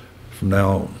from now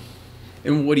on.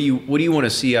 And what do you want to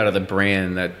see out of the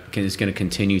brand that is going to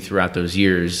continue throughout those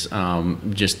years?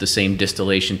 Just the same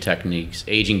distillation techniques,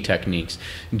 aging techniques.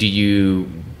 Do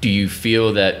you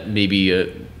feel that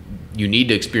maybe you need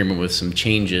to experiment with some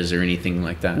changes or anything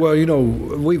like that? Well,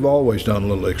 we've always done a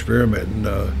little experimenting,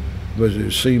 but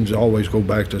it seems to always go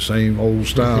back to the same old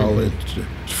style.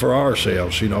 It's for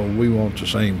ourselves, we want the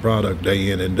same product day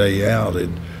in and day out,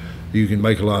 and you can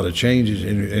make a lot of changes.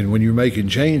 And when you're making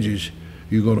changes,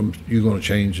 you're gonna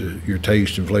change your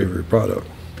taste and flavor of your product.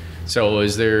 So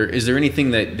is there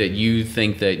anything that you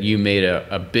think that you made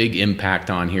a big impact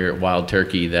on here at Wild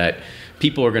Turkey that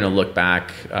people are going to look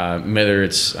back, whether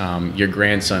it's your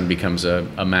grandson becomes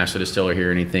a master distiller here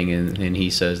or anything, and he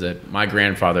says that my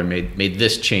grandfather made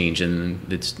this change,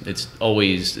 and it's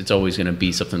always going to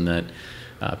be something that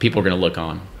people are going to look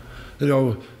on.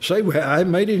 Say I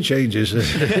made any changes.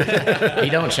 He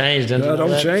don't change, I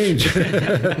don't change.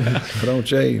 I don't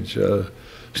change.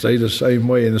 Stay the same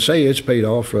way. And to say it's paid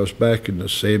off for us back in the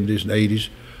 70s and 80s,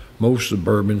 most of the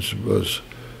bourbons was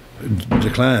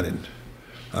declining.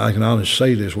 I can honestly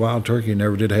say this, Wild Turkey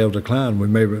never did have decline. We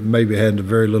maybe had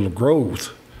very little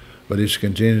growth, but it's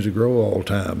continued to grow all the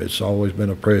time. It's always been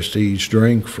a prestige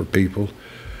drink for people.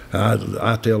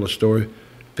 I tell a story.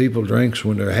 People drink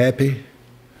when they're happy.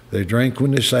 They drink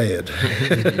when they're sad.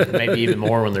 Maybe even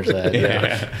more when they're sad.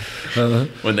 Yeah.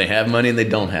 When they have money and they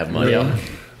don't have money. Yeah.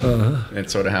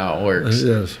 That's sort of how it works.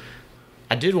 Yes.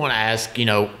 I did want to ask,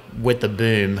 with the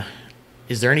boom,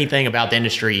 is there anything about the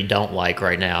industry you don't like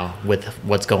right now with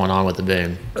what's going on with the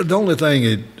boom? The only thing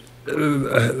it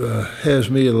has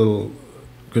me a little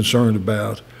concerned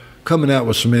about coming out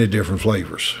with so many different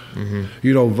flavors.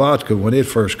 Mm-hmm. Vodka, when it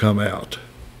first come out,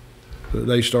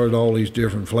 they started all these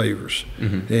different flavors.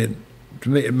 Mm-hmm. And to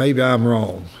me, maybe I'm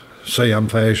wrong. Say I'm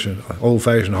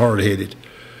old-fashioned, hard-headed.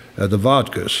 The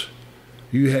vodkas,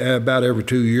 you had about every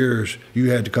 2 years,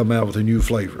 you had to come out with a new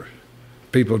flavor.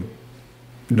 People,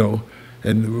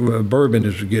 and bourbon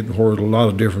is getting where a lot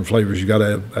of different flavors. You got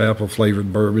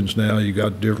apple-flavored bourbons now. You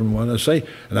got different ones. And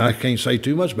I can't say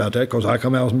too much about that because I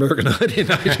come out with American Honey in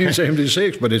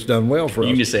 1976, but it's done well for us.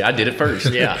 You can just say, I did it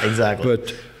first. Yeah, exactly.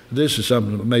 But this is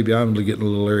something that maybe I'm getting a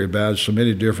little leery about. So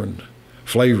many different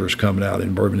flavors coming out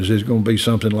in bourbon. Is it going to be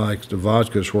something like the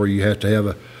vodkas where you have to have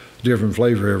a different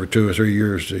flavor every 2 or 3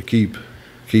 years to keep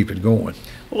it going?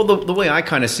 Well, the way I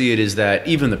kind of see it is that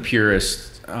even the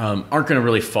purists aren't going to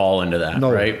really fall into that,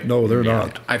 No, right? no, they're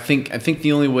not. I think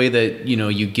the only way that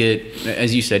you get,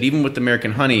 as you said, even with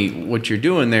American honey, what you're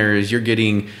doing there is you're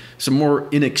getting some more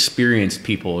inexperienced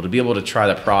people to be able to try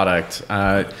the product.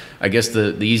 I guess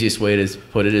the easiest way to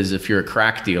put it is if you're a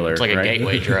crack dealer, It's like right? a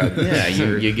gateway drug. Yeah,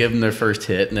 you give them their first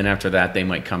hit, and then after that, they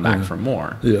might come back for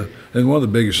more. Yeah, and one of the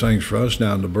biggest things for us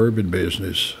now in the bourbon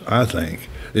business, I think,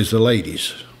 is the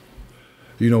ladies.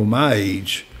 My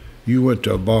age, you went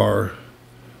to a bar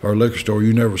or a liquor store,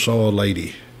 you never saw a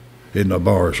lady in the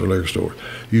bars or liquor store.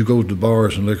 You go to the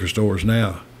bars and liquor stores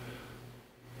now,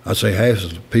 I'd say half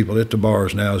of the people at the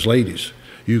bars now is ladies.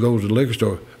 You go to the liquor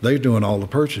store, they're doing all the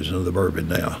purchasing of the bourbon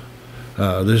now.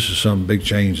 This is some big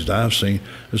change that I've seen.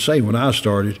 The same when I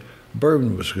started,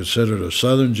 bourbon was considered a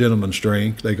Southern gentleman's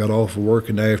drink. They got off of work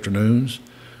in the afternoons.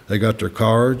 They got their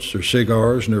cards, their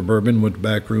cigars, and their bourbon, went to the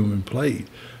back room and played.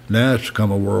 Now it's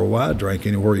become a worldwide drink.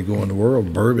 Anywhere you go in the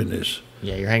world, bourbon is.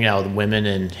 Yeah, you're hanging out with women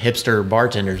and hipster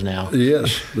bartenders now.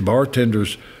 Yes, the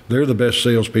bartenders, they're the best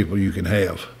salespeople you can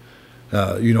have.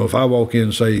 If I walk in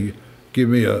and say, give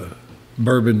me a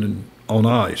bourbon on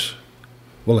ice,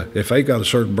 well, if they got a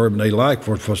certain bourbon they like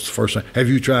for the first time, have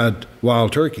you tried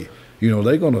Wild Turkey?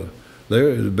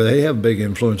 They have a big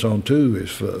influence on too.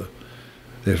 If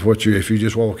you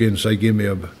just walk in and say, give me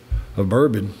a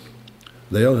bourbon,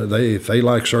 if they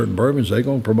like certain bourbons, they're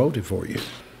gonna promote it for you.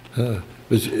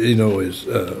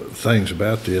 Things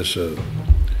about this, you'll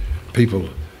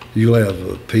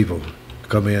have people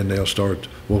come in, they'll start,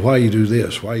 well, why you do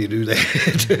this? Why you do that?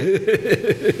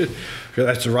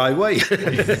 That's the right way.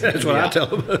 That's what I tell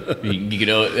them. You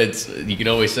can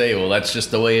always say, well, that's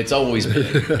just the way it's always been.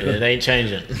 It ain't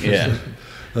changing. Yeah.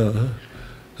 So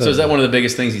is that one of the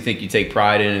biggest things you think you take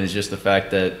pride in, is just the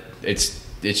fact that it's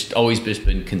always just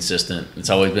been consistent? It's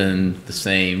always been the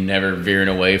same, never veering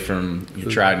away from your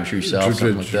tried and true self,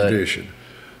 something like that? Tradition.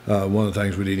 One of the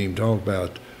things we didn't even talk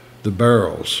about, the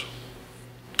barrels.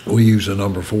 We use a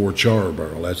number 4 char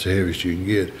barrel. That's the heaviest you can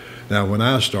get. Now, when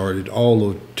I started,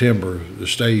 all the timber, the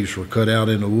staves were cut out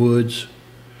in the woods.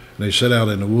 And they set out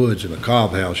in the woods in a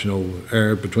cob house,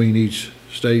 air between each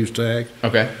stave stack.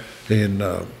 Okay. And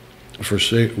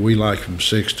we like them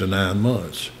 6 to 9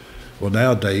 months. Well,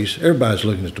 nowadays, everybody's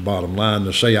looking at the bottom line.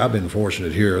 To say I've been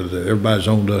fortunate here that everybody's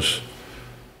owned us,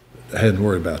 hadn't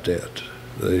worried about that.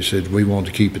 They said we want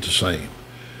to keep it the same.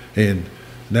 And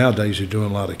nowadays they're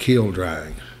doing a lot of kill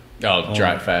drying. Oh,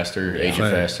 dry it faster, age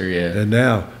it faster, yeah. And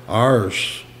now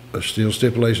ours, still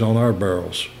stipulation on our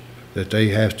barrels, that they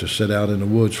have to sit out in the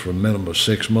woods for a minimum of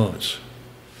 6 months.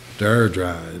 To air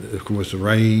dry. Of course, the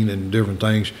rain and different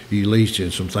things, you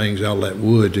leaching some things out of that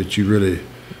wood that you really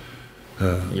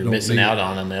You're missing out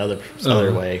on them the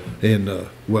other way. And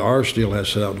ours still has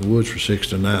to sit out in the woods for 6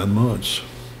 to 9 months.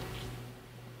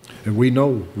 And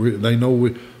they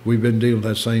know we've been dealing with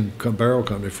that same barrel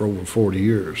company for over 40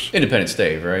 years. Independent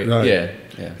stave, right? Yeah.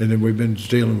 And then we've been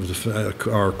dealing with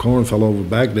our corn fellow over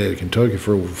Baghdad, Kentucky,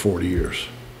 for over 40 years.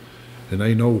 And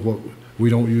they know we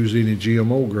don't use any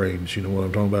GMO grains. You know what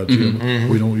I'm talking about? GMO.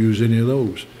 We don't use any of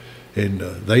those. And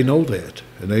they know that.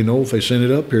 And they know if they send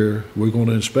it up here, we're going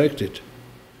to inspect it.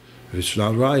 If it's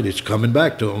not right, it's coming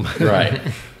back to them. Right.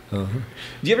 Do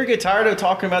you ever get tired of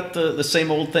talking about the same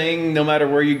old thing no matter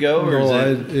where you go? No, I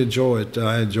enjoy it.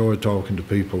 I enjoy talking to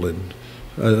people. And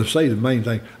I say the main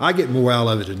thing, I get more out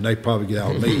of it than they probably get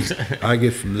out of me. I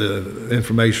get from the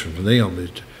information from them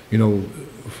that,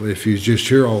 if you just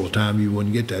here all the time, you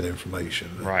wouldn't get that information.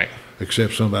 Right.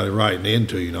 Except somebody writing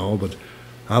into you, but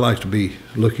I like to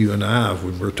look you in the eye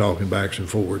when we're talking backs and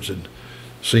forwards and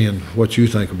seeing what you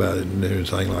think about it and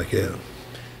everything like that.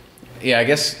 Yeah, I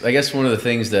guess one of the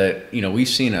things that we've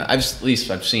seen, I've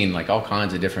seen like all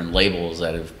kinds of different labels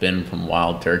that have been from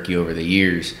Wild Turkey over the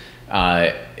years.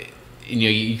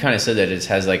 You kind of said that it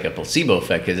has like a placebo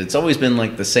effect because it's always been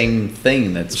like the same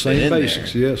thing that's been in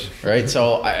basics, there, yes. right?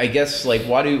 So I guess like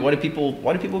why do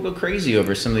people go crazy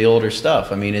over some of the older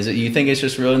stuff? I mean, is it you think it's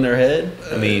just real in their head?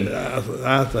 I mean,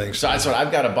 I think so. So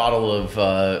I've got a bottle of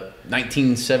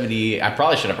 1970. I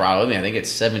probably should have brought it with me. I think it's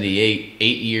 78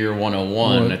 8-year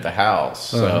 101 at the house.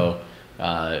 So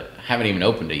haven't even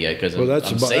opened it yet because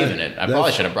I'm saving it. I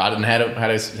probably should have brought it and had a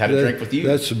drink with you.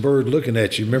 That's the bird looking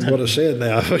at you. Remember what I said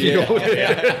now? Yeah,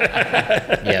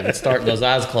 but start those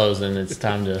eyes closing. It's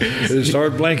time to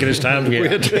start blinking. It's time to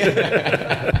quit.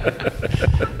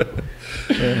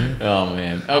 Oh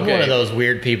man, okay. I'm one of those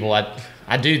weird people.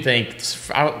 I do think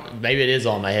maybe it is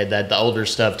on my head that the older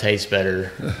stuff tastes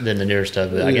better than the newer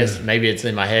stuff. But I guess maybe it's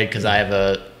in my head because I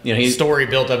have story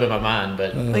built up in my mind.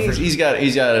 But I think he's got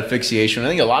a fixation. I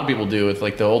think a lot of people do with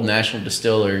like the old national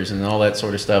distillers and all that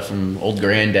sort of stuff from old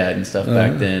granddad and stuff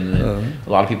back then. And a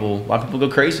lot of people go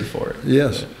crazy for it.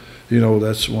 Yes,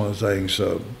 that's one of the things.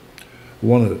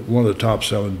 One of the top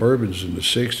selling bourbons in the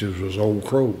 '60s was Old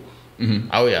Crow. Mm-hmm.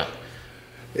 Oh yeah.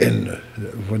 And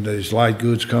when these light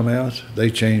goods come out, they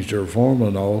changed their formula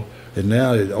and all. And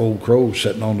now the Old Crow's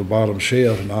sitting on the bottom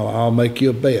shelf, and I'll make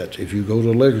you a bet. If you go to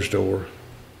the liquor store,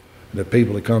 the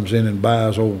people that comes in and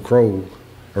buys Old Crow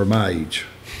are my age.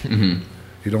 Mm-hmm.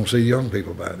 You don't see young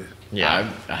people buying it.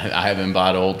 Yeah, I haven't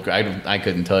bought Old. I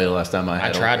couldn't tell you the last time I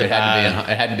had. It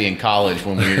had to be in college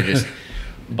when we were just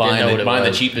buying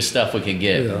the cheapest stuff we could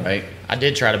get. Yeah. Right. I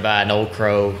did try to buy an Old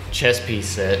Crow chess piece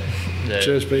set.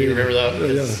 Chess piece. You remember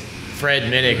that? Yeah. Fred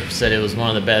Minnick said it was one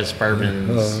of the best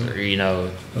bourbons he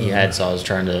had, so I was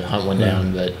trying to hunt one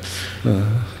down, but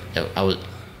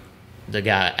the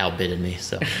guy outbidded me.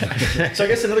 So, so I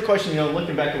guess another question,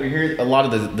 looking back over here, a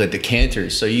lot of the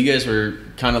decanters. So you guys were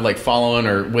kind of like following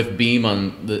or with Beam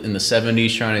in the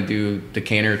 '70s, trying to do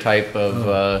decanter type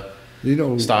of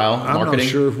style marketing. I'm not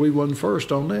sure if we won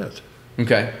first on that.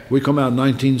 Okay, we come out in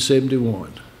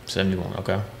 1971. 71,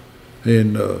 okay,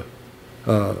 and.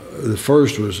 The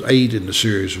first was 8 in the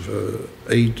series. For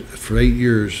 8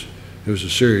 years, it was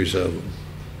a series of them,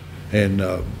 and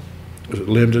it was a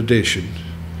limited edition.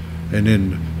 And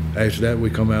then after that,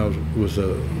 we come out with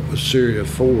a series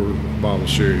of 4 bottle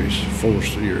series, 4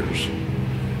 years.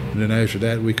 And then after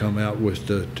that, we come out with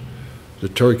the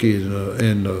turkey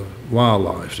and the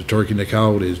wildlife, the turkey and the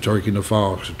coyote, the turkey and the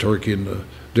fox, the turkey and the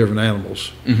different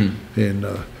animals. Mm-hmm. And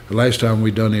the last time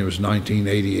we done it was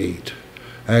 1988.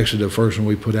 Actually, the first one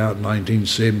we put out in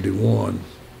 1971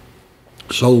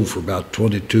 sold for about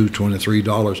 $22,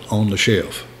 $23 on the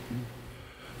shelf.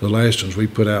 The last ones we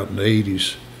put out in the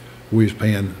 80s, we was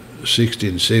paying $60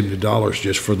 and $70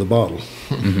 just for the bottle.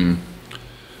 Mm-hmm.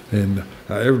 And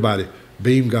everybody,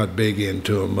 Beam got big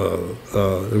into them.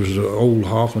 There was an old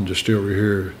Hoffman distillery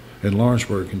here in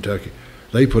Lawrenceburg, Kentucky.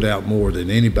 They put out more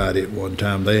than anybody at one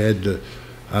time. They had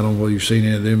I don't know if you've seen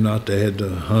any of them, not. They had the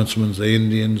Huntsmans, the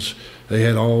Indians. They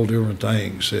had all different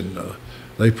things, and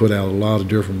they put out a lot of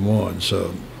different ones.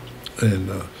 But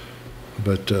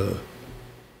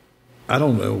I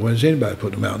don't know. When's anybody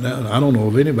putting them out now? I don't know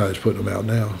if anybody's putting them out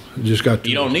now. It just got.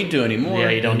 You don't need to anymore. Yeah,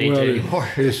 you don't need to anymore.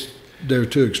 They're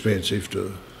too expensive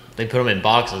to. They put them in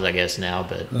boxes, I guess now,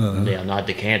 but not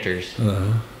decanters.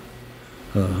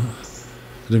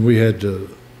 Then we had the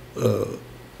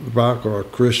Rock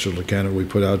Crystal decanter we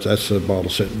put out. That's the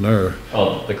bottle sitting there.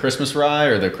 Oh, the Christmas rye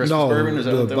or the Christmas bourbon? Is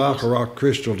that the Rock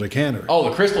Crystal decanter. Oh,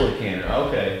 the Crystal decanter.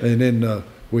 Okay. And then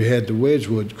we had the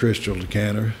Wedgwood Crystal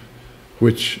decanter,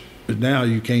 which now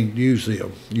you can't use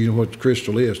them. You know what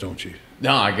crystal is, don't you?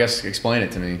 No, I guess explain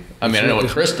it to me. I mean, I know what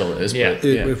crystal is, but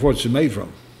what's it made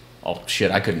from? Oh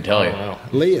shit, I couldn't tell you. Wow.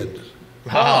 Lead.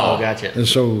 Oh, gotcha. And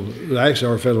so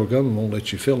actually, our federal government won't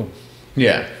let you fill them.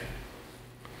 Yeah.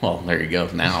 Well, there you go.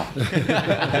 Now.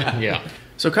 Yeah.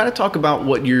 So kind of talk about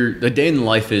what the day in the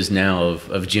life is now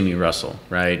of Jimmy Russell,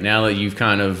 right? Now that you've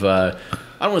kind of, I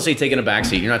don't want to say taking a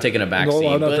backseat. You're not taking a backseat.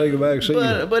 No, I'm not taking a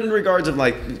backseat. But in regards of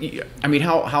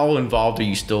how involved are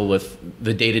you still with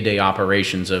the day-to-day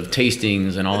operations of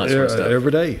tastings and all that sort of stuff?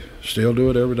 Every day. Still do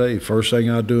it every day. First thing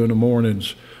I do in the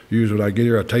mornings, usually when I get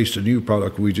here, I taste a new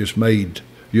product we just made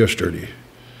yesterday.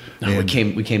 No,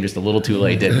 we came just a little too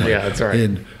late, didn't we? Yeah, that's right.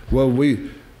 And, well,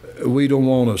 we don't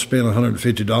want to spend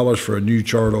 $150 for a new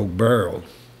charred oak barrel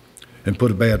and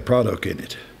put a bad product in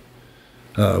it.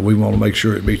 We want to make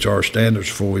sure it meets our standards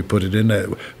before we put it in there.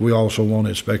 We also want to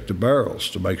inspect the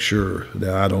barrels to make sure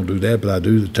that I don't do that, but I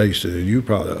do the taste of the new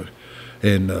product.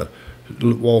 And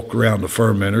walk around the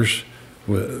fermenters.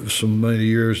 With so many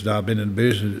years that I've been in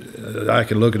business, I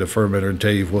can look at a fermenter and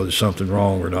tell you whether there's something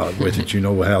wrong or not with it. You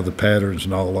know how the patterns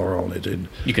and all are on it. And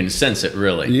you can sense it,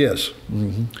 really. Yes.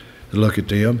 Mm-hmm. Look at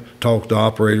them, talk to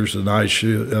operators the night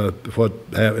shift,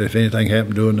 if anything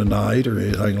happened during the night or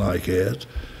anything like that,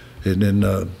 and then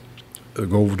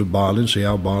go over to bottling, see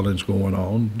how bottling's going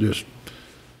on, just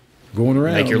going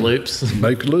around. Make your loops.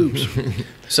 Make loops.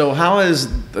 So how has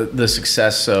the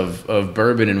success of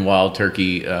Bourbon and Wild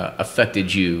Turkey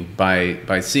affected you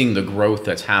by seeing the growth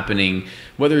that's happening,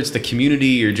 whether it's the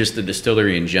community or just the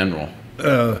distillery in general?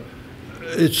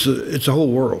 It's a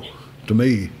whole world to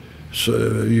me.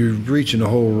 So you're reaching the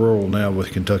whole world now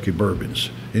with Kentucky bourbons.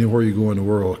 Anywhere you go in the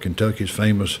world, Kentucky's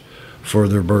famous for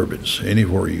their bourbons.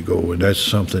 Anywhere you go, and that's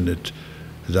something that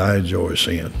I enjoy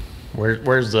seeing.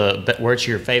 Where's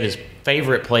your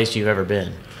favorite place you've ever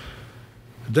been?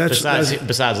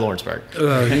 Besides Lawrenceburg.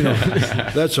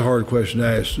 That's a hard question to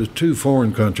ask. The two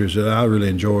foreign countries that I really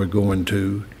enjoy going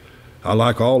to, I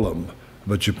like all of them,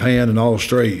 but Japan and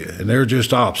Australia, and they're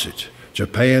just opposite.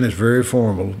 Japan is very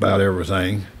formal about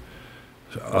everything.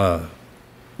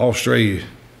 Australia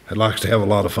likes to have a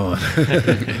lot of fun.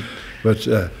 But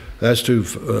that's two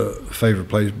favorite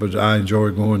places. But I enjoy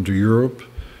going to Europe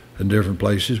and different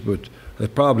places. But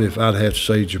probably if I'd have to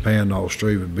say Japan and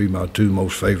Australia would be my two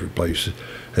most favorite places.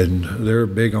 And they're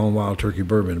big on wild turkey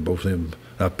bourbon, both of them.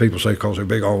 Now, people say because they're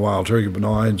big on wild turkey, but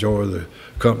no, I enjoy the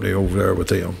company over there with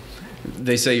them.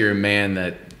 They say you're a man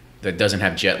that doesn't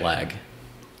have jet lag.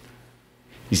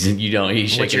 You don't. You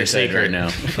shake your head right now.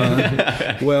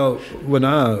 Well, when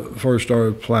I first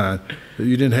started flying,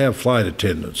 you didn't have flight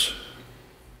attendants.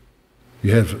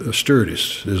 You had a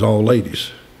stewardess. There's all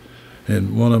ladies.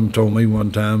 And one of them told me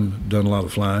one time, done a lot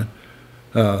of flying,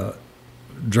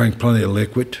 drink plenty of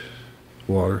liquid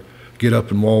water, get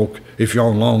up and walk. If you're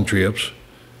on long trips,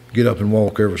 get up and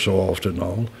walk every so often and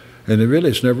all. And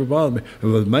it's never bothered me.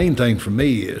 Well, the main thing for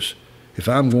me is if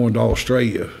I'm going to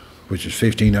Australia, which is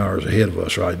 15 hours ahead of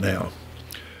us right now,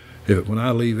 when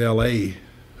I leave L.A.,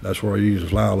 that's where I usually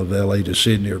fly out of L.A. to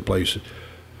Sydney or places,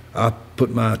 I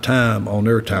put my time on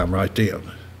their time right then.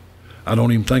 I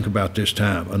don't even think about this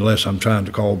time unless I'm trying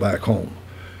to call back home.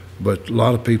 But a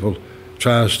lot of people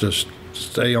tries to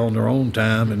stay on their own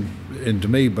time, and to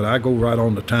me, but I go right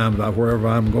on the time wherever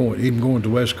I'm going, even going to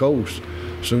the West Coast.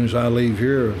 As soon as I leave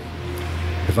here,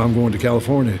 if I'm going to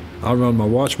California, I'll run my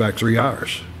watch back 3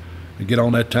 hours and get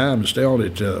on that time and stay on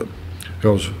it.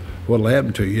 Because what'll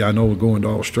happen to you, I know going to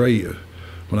Australia,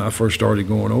 when I first started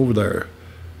going over there,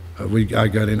 I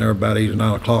got in there about 8 or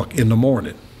 9 o'clock in the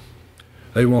morning.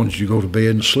 They wanted you to go to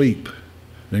bed and sleep,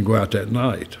 and then go out that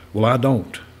night. Well, I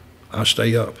don't. I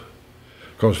stay up.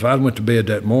 Because if I went to bed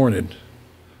that morning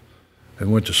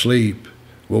and went to sleep,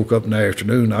 woke up in the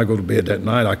afternoon, I go to bed that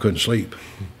night, I couldn't sleep.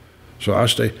 So I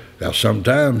stay. Now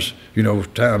sometimes,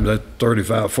 times that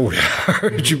 35, 40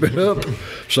 hours you've been up,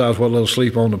 besides what little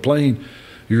sleep on the plane,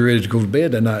 you're ready to go to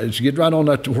bed that night. It's get right on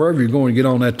that, wherever you're going, get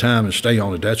on that time and stay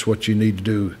on it. That's what you need to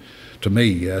do. To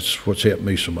me, that's what's helped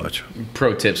me so much.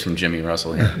 Pro tips from Jimmy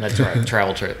Russell here. That's right,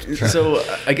 travel trips. So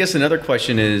I guess another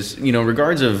question is,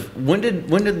 regards of when did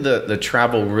the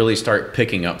travel really start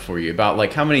picking up for you? About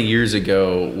like how many years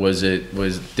ago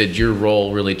did your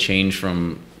role really change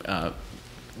from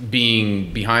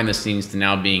being behind the scenes to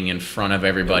now being in front of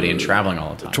everybody and traveling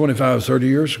all the time? 25, 30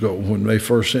 years ago when they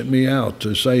first sent me out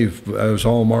to save, I was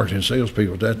all marketing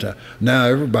salespeople at that time. Now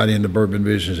everybody in the bourbon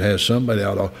business has somebody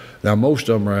out. Now most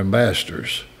of them are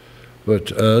ambassadors,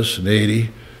 but us and Eddie,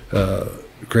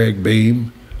 Craig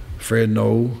Beam, Fred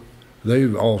Noel,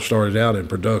 they've all started out in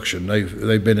production.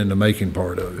 They've been in the making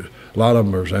part of it. A lot of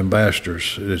them are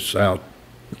ambassadors. It's out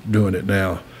doing it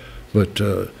now, but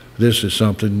this is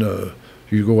something.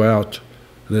 You go out,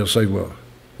 they'll say, well,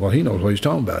 he knows what he's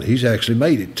talking about. He's actually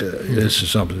made it. This is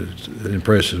something that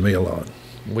impresses me a lot.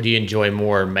 Would you enjoy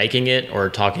more making it or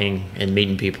talking and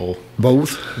meeting people?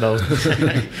 Both.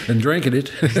 And drinking it.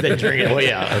 Then drinking it. Well,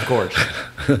 yeah, of course.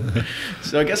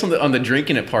 So I guess on the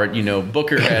drinking it part,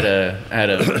 Booker had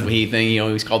a thing. He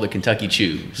was called the Kentucky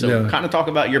Chew. So kind of talk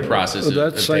about your process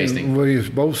of tasting. We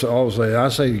both all say. I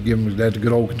say give them that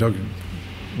good old Kentucky,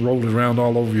 roll it around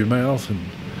all over your mouth and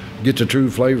get the true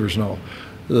flavors and all.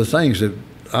 The things that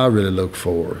I really look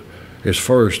for is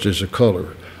first is the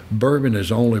color. Bourbon is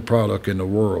the only product in the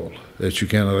world that you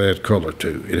cannot add color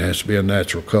to. It has to be a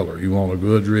natural color. You want a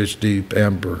good, rich, deep,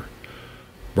 amber,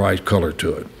 bright color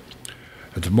to it.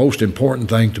 But the most important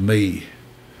thing to me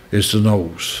is the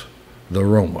nose, the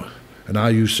aroma. And I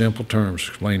use simple terms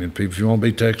explaining to people. If you want to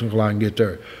be technical, I can get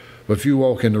there. But if you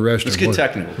walk in the restaurant... Let's get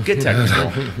technical. Get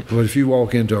technical. But if you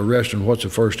walk into a restaurant, what's the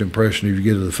first impression you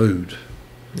get of the food?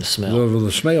 The smell.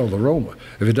 The smell, the aroma.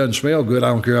 If it doesn't smell good, I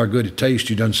don't care how good it tastes,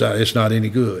 it's not any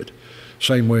good.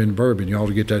 Same way in bourbon, you ought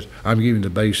to get that. I'm giving the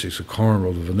basics, the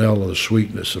caramel, the vanilla, the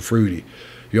sweetness, the fruity.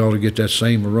 You ought to get that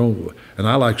same aroma. And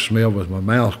I like to smell with my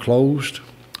mouth closed,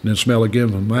 and then smell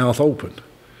again with my mouth open.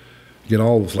 Get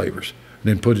all the flavors.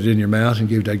 And then put it in your mouth and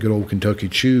give it that good old Kentucky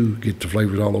chew, get the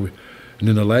flavors all over. And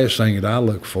then the last thing that I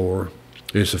look for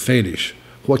is the finish.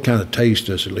 What kind of taste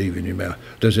does it leave in your mouth?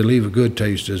 Does it leave a good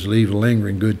taste? Does it leave a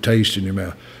lingering good taste in your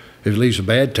mouth? If it leaves a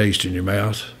bad taste in your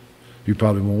mouth, you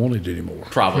probably won't want it anymore.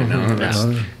 Probably not. That's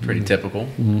pretty typical.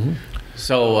 Mm-hmm.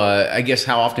 So I guess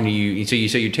how often so you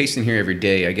say you're tasting here every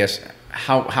day. I guess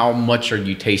how much are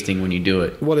you tasting when you do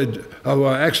it?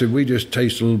 Actually, we just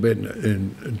taste a little bit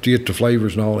and get the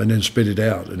flavors and all, and then spit it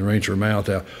out and rinse our mouth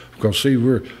out. Because see,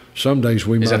 Some days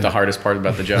we Is that the hardest part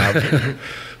about the job?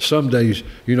 Some days,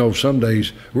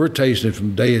 we're tasting it from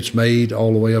the day it's made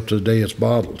all the way up to the day it's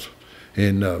bottled.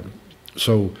 And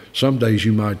so some days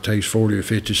you might taste 40 or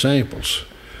 50 samples.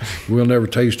 We'll never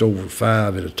taste over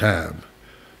 5 at a time,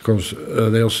 because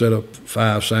they'll set up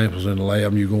 5 samples in the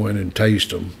lab, and you go in and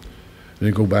taste them, and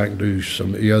then go back and do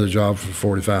the other job for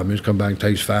 45 minutes, come back and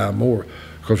taste 5 more.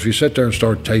 Because if you sit there and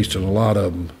start tasting a lot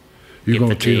of them, you're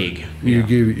going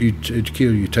to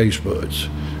kill your taste buds,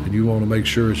 and you want to make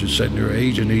sure as it's sitting there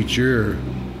aging each year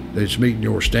that it's meeting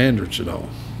your standards and all.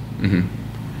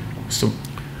 Mm-hmm. So,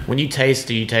 when you taste,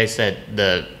 do you taste at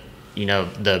the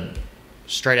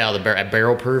straight out of the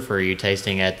barrel proof, or are you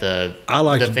tasting at the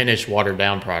finished watered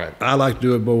down product? I like to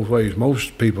do it both ways.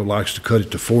 Most people likes to cut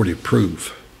it to 40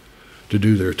 proof to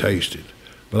do their tasting,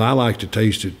 but I like to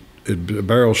taste it at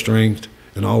barrel strength,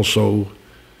 and also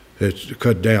it's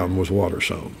cut down with water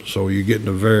some. So you're getting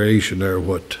a variation there of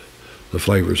what the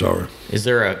flavors are. Is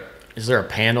there a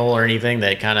panel or anything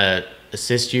that kind of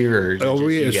assists you, or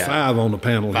it's 5 on the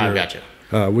panel 5, here. Gotcha.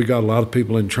 We got a lot of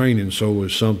people in training, so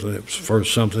if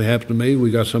something happened to me,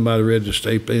 we got somebody ready to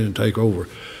step in and take over.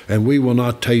 And we will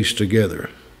not taste together.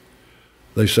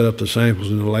 They set up the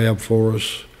samples in the lab for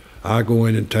us. I go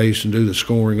in and taste and do the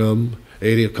scoring of them.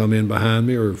 Eddie will come in behind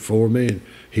me or for me, and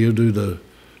he'll do the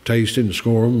tasting and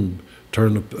score them and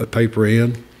turn the paper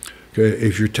in. Okay,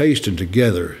 if you're tasting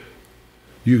together,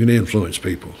 you can influence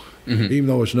people. Mm-hmm. Even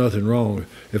though it's nothing wrong.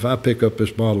 If I pick up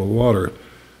this bottle of water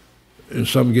and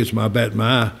something gets my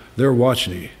eye, they're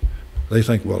watching you. They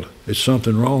think, well, it's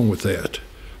something wrong with that.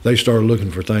 They start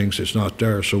looking for things that's not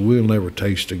there, so we'll never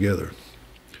taste together.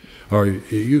 Or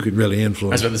you could really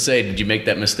influence. I was about to say, did you make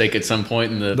that mistake at some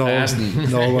point in the past?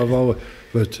 No, I've always,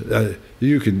 but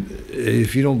you can,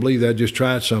 if you don't believe that, just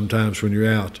try it sometimes when you're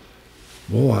out.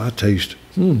 Boy, I taste,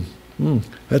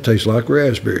 that tastes like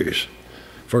raspberries.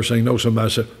 First thing you know, somebody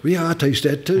said, well, yeah, I taste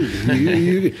that too.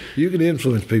 You can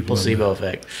influence people. Placebo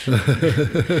effect.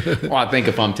 Well, I think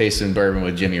if I'm tasting bourbon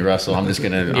with Jimmy Russell, I'm just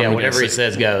going to... Yeah, whatever he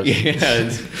says goes. Yeah,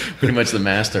 it's pretty much the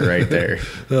master right there.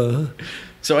 Uh-huh.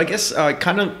 So I guess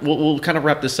we'll kind of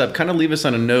wrap this up, kind of leave us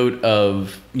on a note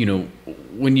of,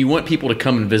 when you want people to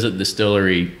come and visit the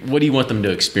distillery, what do you want them to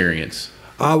experience?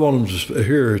 I want them to,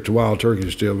 here at the Wild Turkey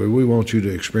Distillery, we want you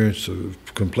to experience the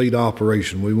complete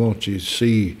operation. We want you to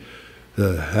see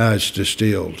how it's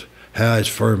distilled, how it's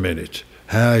fermented,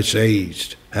 how it's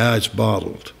aged, how it's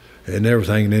bottled, and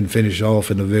everything, and then finish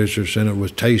off in the visitor center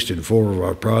with tasting 4 of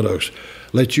our products.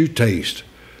 Let you taste.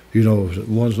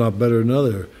 One's not better than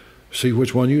another. See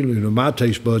which one my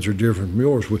taste buds are different from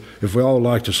yours. If we all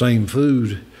like the same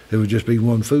food, it would just be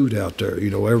one food out there.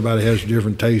 Everybody has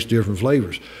different tastes, different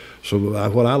flavors. So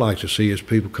what I like to see is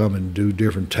people come and do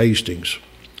different tastings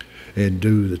and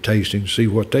do the tasting, see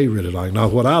what they really like.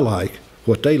 Not what I like,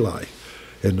 what they like.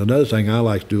 And another thing I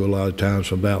like to do a lot of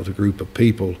times about the group of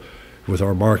people, with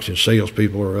our marketing sales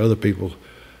people or other people,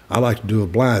 I like to do a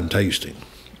blind tasting.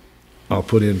 I'll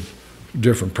put in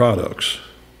different products,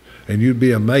 and you'd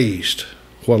be amazed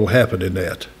what'll happen in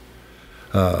that.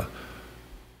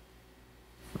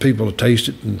 People will taste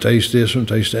it and taste this one,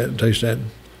 taste that, and taste that.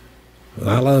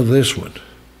 I love this one.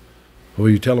 Well,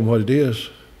 you tell them what it is.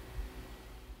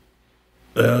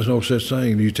 There's no such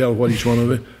thing. You tell what each one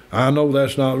of it. I know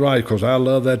that's not right because I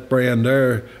love that brand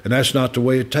there, and that's not the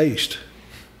way it tastes.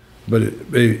 But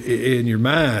in your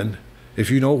mind,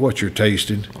 if you know what you're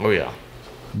tasting. Oh, yeah.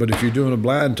 But if you're doing a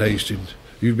blind tasting,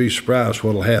 you'd be surprised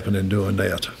what'll happen in doing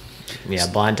that. Yeah,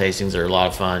 blind tastings are a lot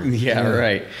of fun. Yeah,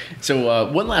 right. So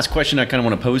one last question I kind of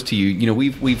want to pose to you.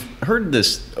 We've heard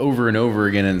this over and over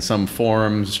again in some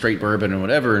forums, straight bourbon or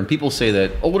whatever, and people say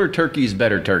that older turkey is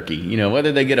better turkey.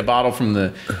 Whether they get a bottle from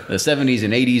the 70s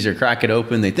and 80s or crack it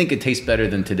open, they think it tastes better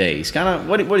than today's. Kind of,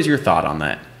 what is your thought on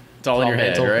that? It's all in your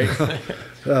head,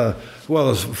 right?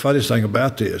 Well, the funniest thing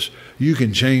about this, you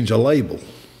can change a label.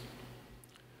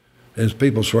 And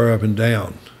people swear up and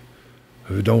down.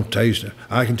 Who don't taste it.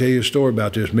 I can tell you a story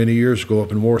about this. Many years ago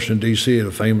up in Washington, D.C. at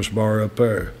a famous bar up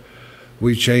there,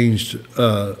 we changed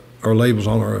our labels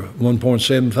on our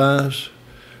 1.75s,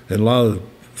 and a lot of the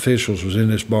officials was in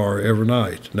this bar every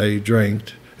night. And they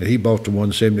drank, and he bought the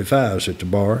 175s at the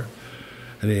bar,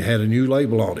 and it had a new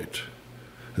label on it.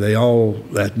 They all,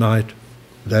 that night,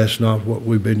 that's not what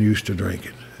we've been used to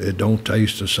drinking. It don't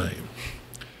taste the same.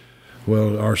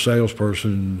 Well, our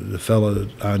salesperson, the fellow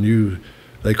that I knew,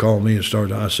 they called me and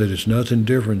started. I said, it's nothing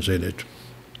different in it.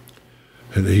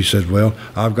 And he said, well,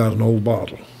 I've got an old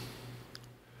bottle.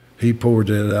 He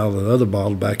poured it out of the other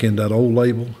bottle back in that old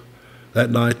label. That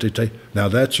night they take, now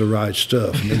that's the right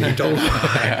stuff. And then he told me,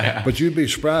 but you'd be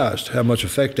surprised how much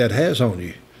effect that has on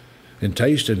you. and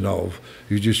tasting and all.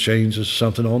 You just change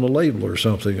something on the label or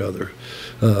something other.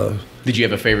 Did you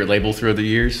have a favorite label through the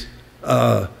years?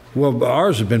 Well,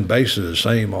 ours have been basically the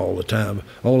same all the time.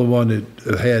 Only one that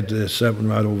had something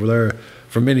right over there.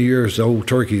 For many years, the old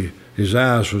turkey, his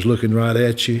eyes was looking right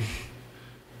at you,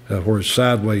 where it's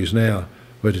sideways now,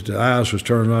 but the eyes was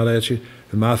turning right at you.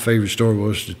 And my favorite story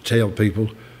was to tell people,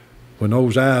 when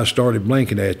those eyes started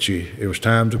blinking at you, it was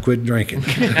time to quit drinking.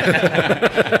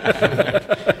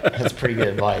 That's pretty good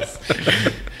advice.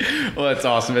 Well, that's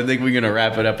awesome. I think we're going to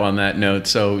wrap it up on that note.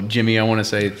 So, Jimmy, I want to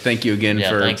say thank you again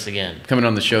for thanks again. Coming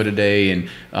on the show today and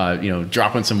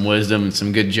dropping some wisdom and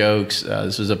some good jokes.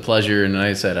 This was a pleasure, and like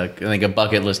I said, I think a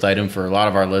bucket list item for a lot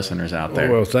of our listeners out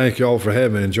there. Well, thank you all for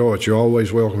having me. Enjoy it. You're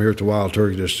always welcome here at the Wild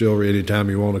Turkey Distillery. Anytime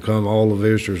you want to come, all the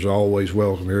visitors are always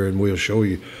welcome here, and we'll show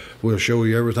you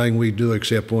everything we do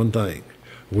except one thing.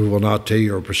 We will not tell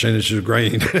you our percentages of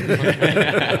grain.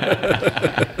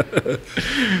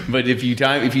 But if you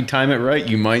time it right,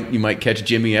 you might catch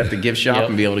Jimmy at the gift shop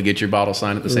and be able to get your bottle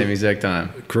signed at the same exact time.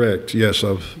 Correct. Yes,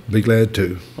 I'll be glad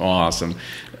to. Awesome.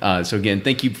 So again,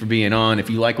 thank you for being on. If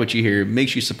you like what you hear, make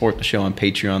sure you support the show on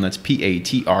Patreon. That's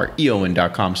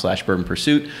patreon.com/Bourbon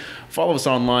Pursuit. Follow us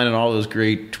online on all those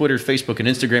great Twitter, Facebook, and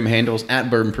Instagram handles at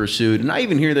Bourbon Pursuit. And I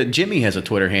even hear that Jimmy has a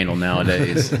Twitter handle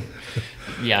nowadays.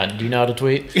 Yeah, do you know how to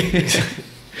tweet?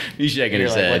 He's shaking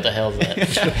his head. What the hell's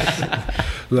that?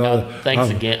 No, thanks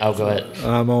again. Oh, go ahead.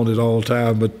 I'm on it all the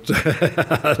time, but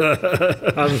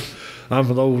I'm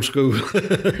an old school.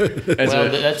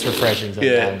 That's refreshing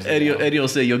sometimes. Yeah, Eddie will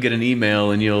say you'll get an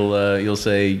email and you'll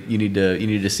say you need to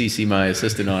CC my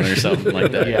assistant on it or something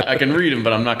like that. Yeah. I can read them,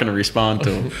 but I'm not going to respond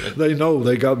to them. They know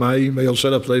they got my email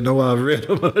set up. They know I've read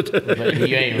them. But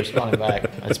you ain't responding back.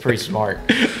 That's pretty smart.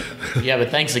 Yeah, but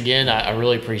thanks again. I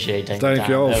really appreciate taking Thank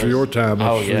time. y'all for your time.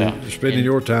 For spending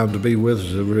your time to be with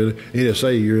us. Really,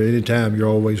 anytime you're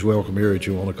always welcome here if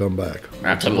you want to come back.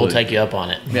 Absolutely. We'll take you up on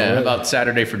it. Yeah, how about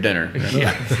Saturday for dinner?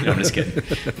 Yeah. No, I'm just kidding.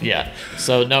 Yeah.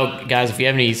 So, no, guys, if you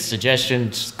have any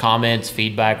suggestions, comments,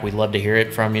 feedback, we'd love to hear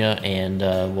it from you, and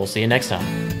we'll see you next time.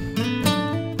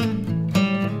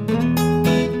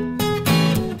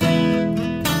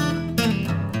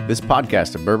 This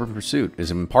podcast of Bourbon Pursuit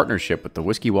is in partnership with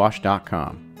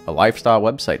thewhiskeywash.com, a lifestyle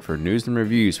website for news and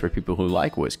reviews for people who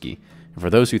like whiskey, and for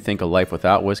those who think a life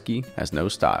without whiskey has no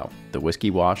style,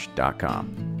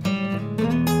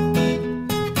 thewhiskeywash.com.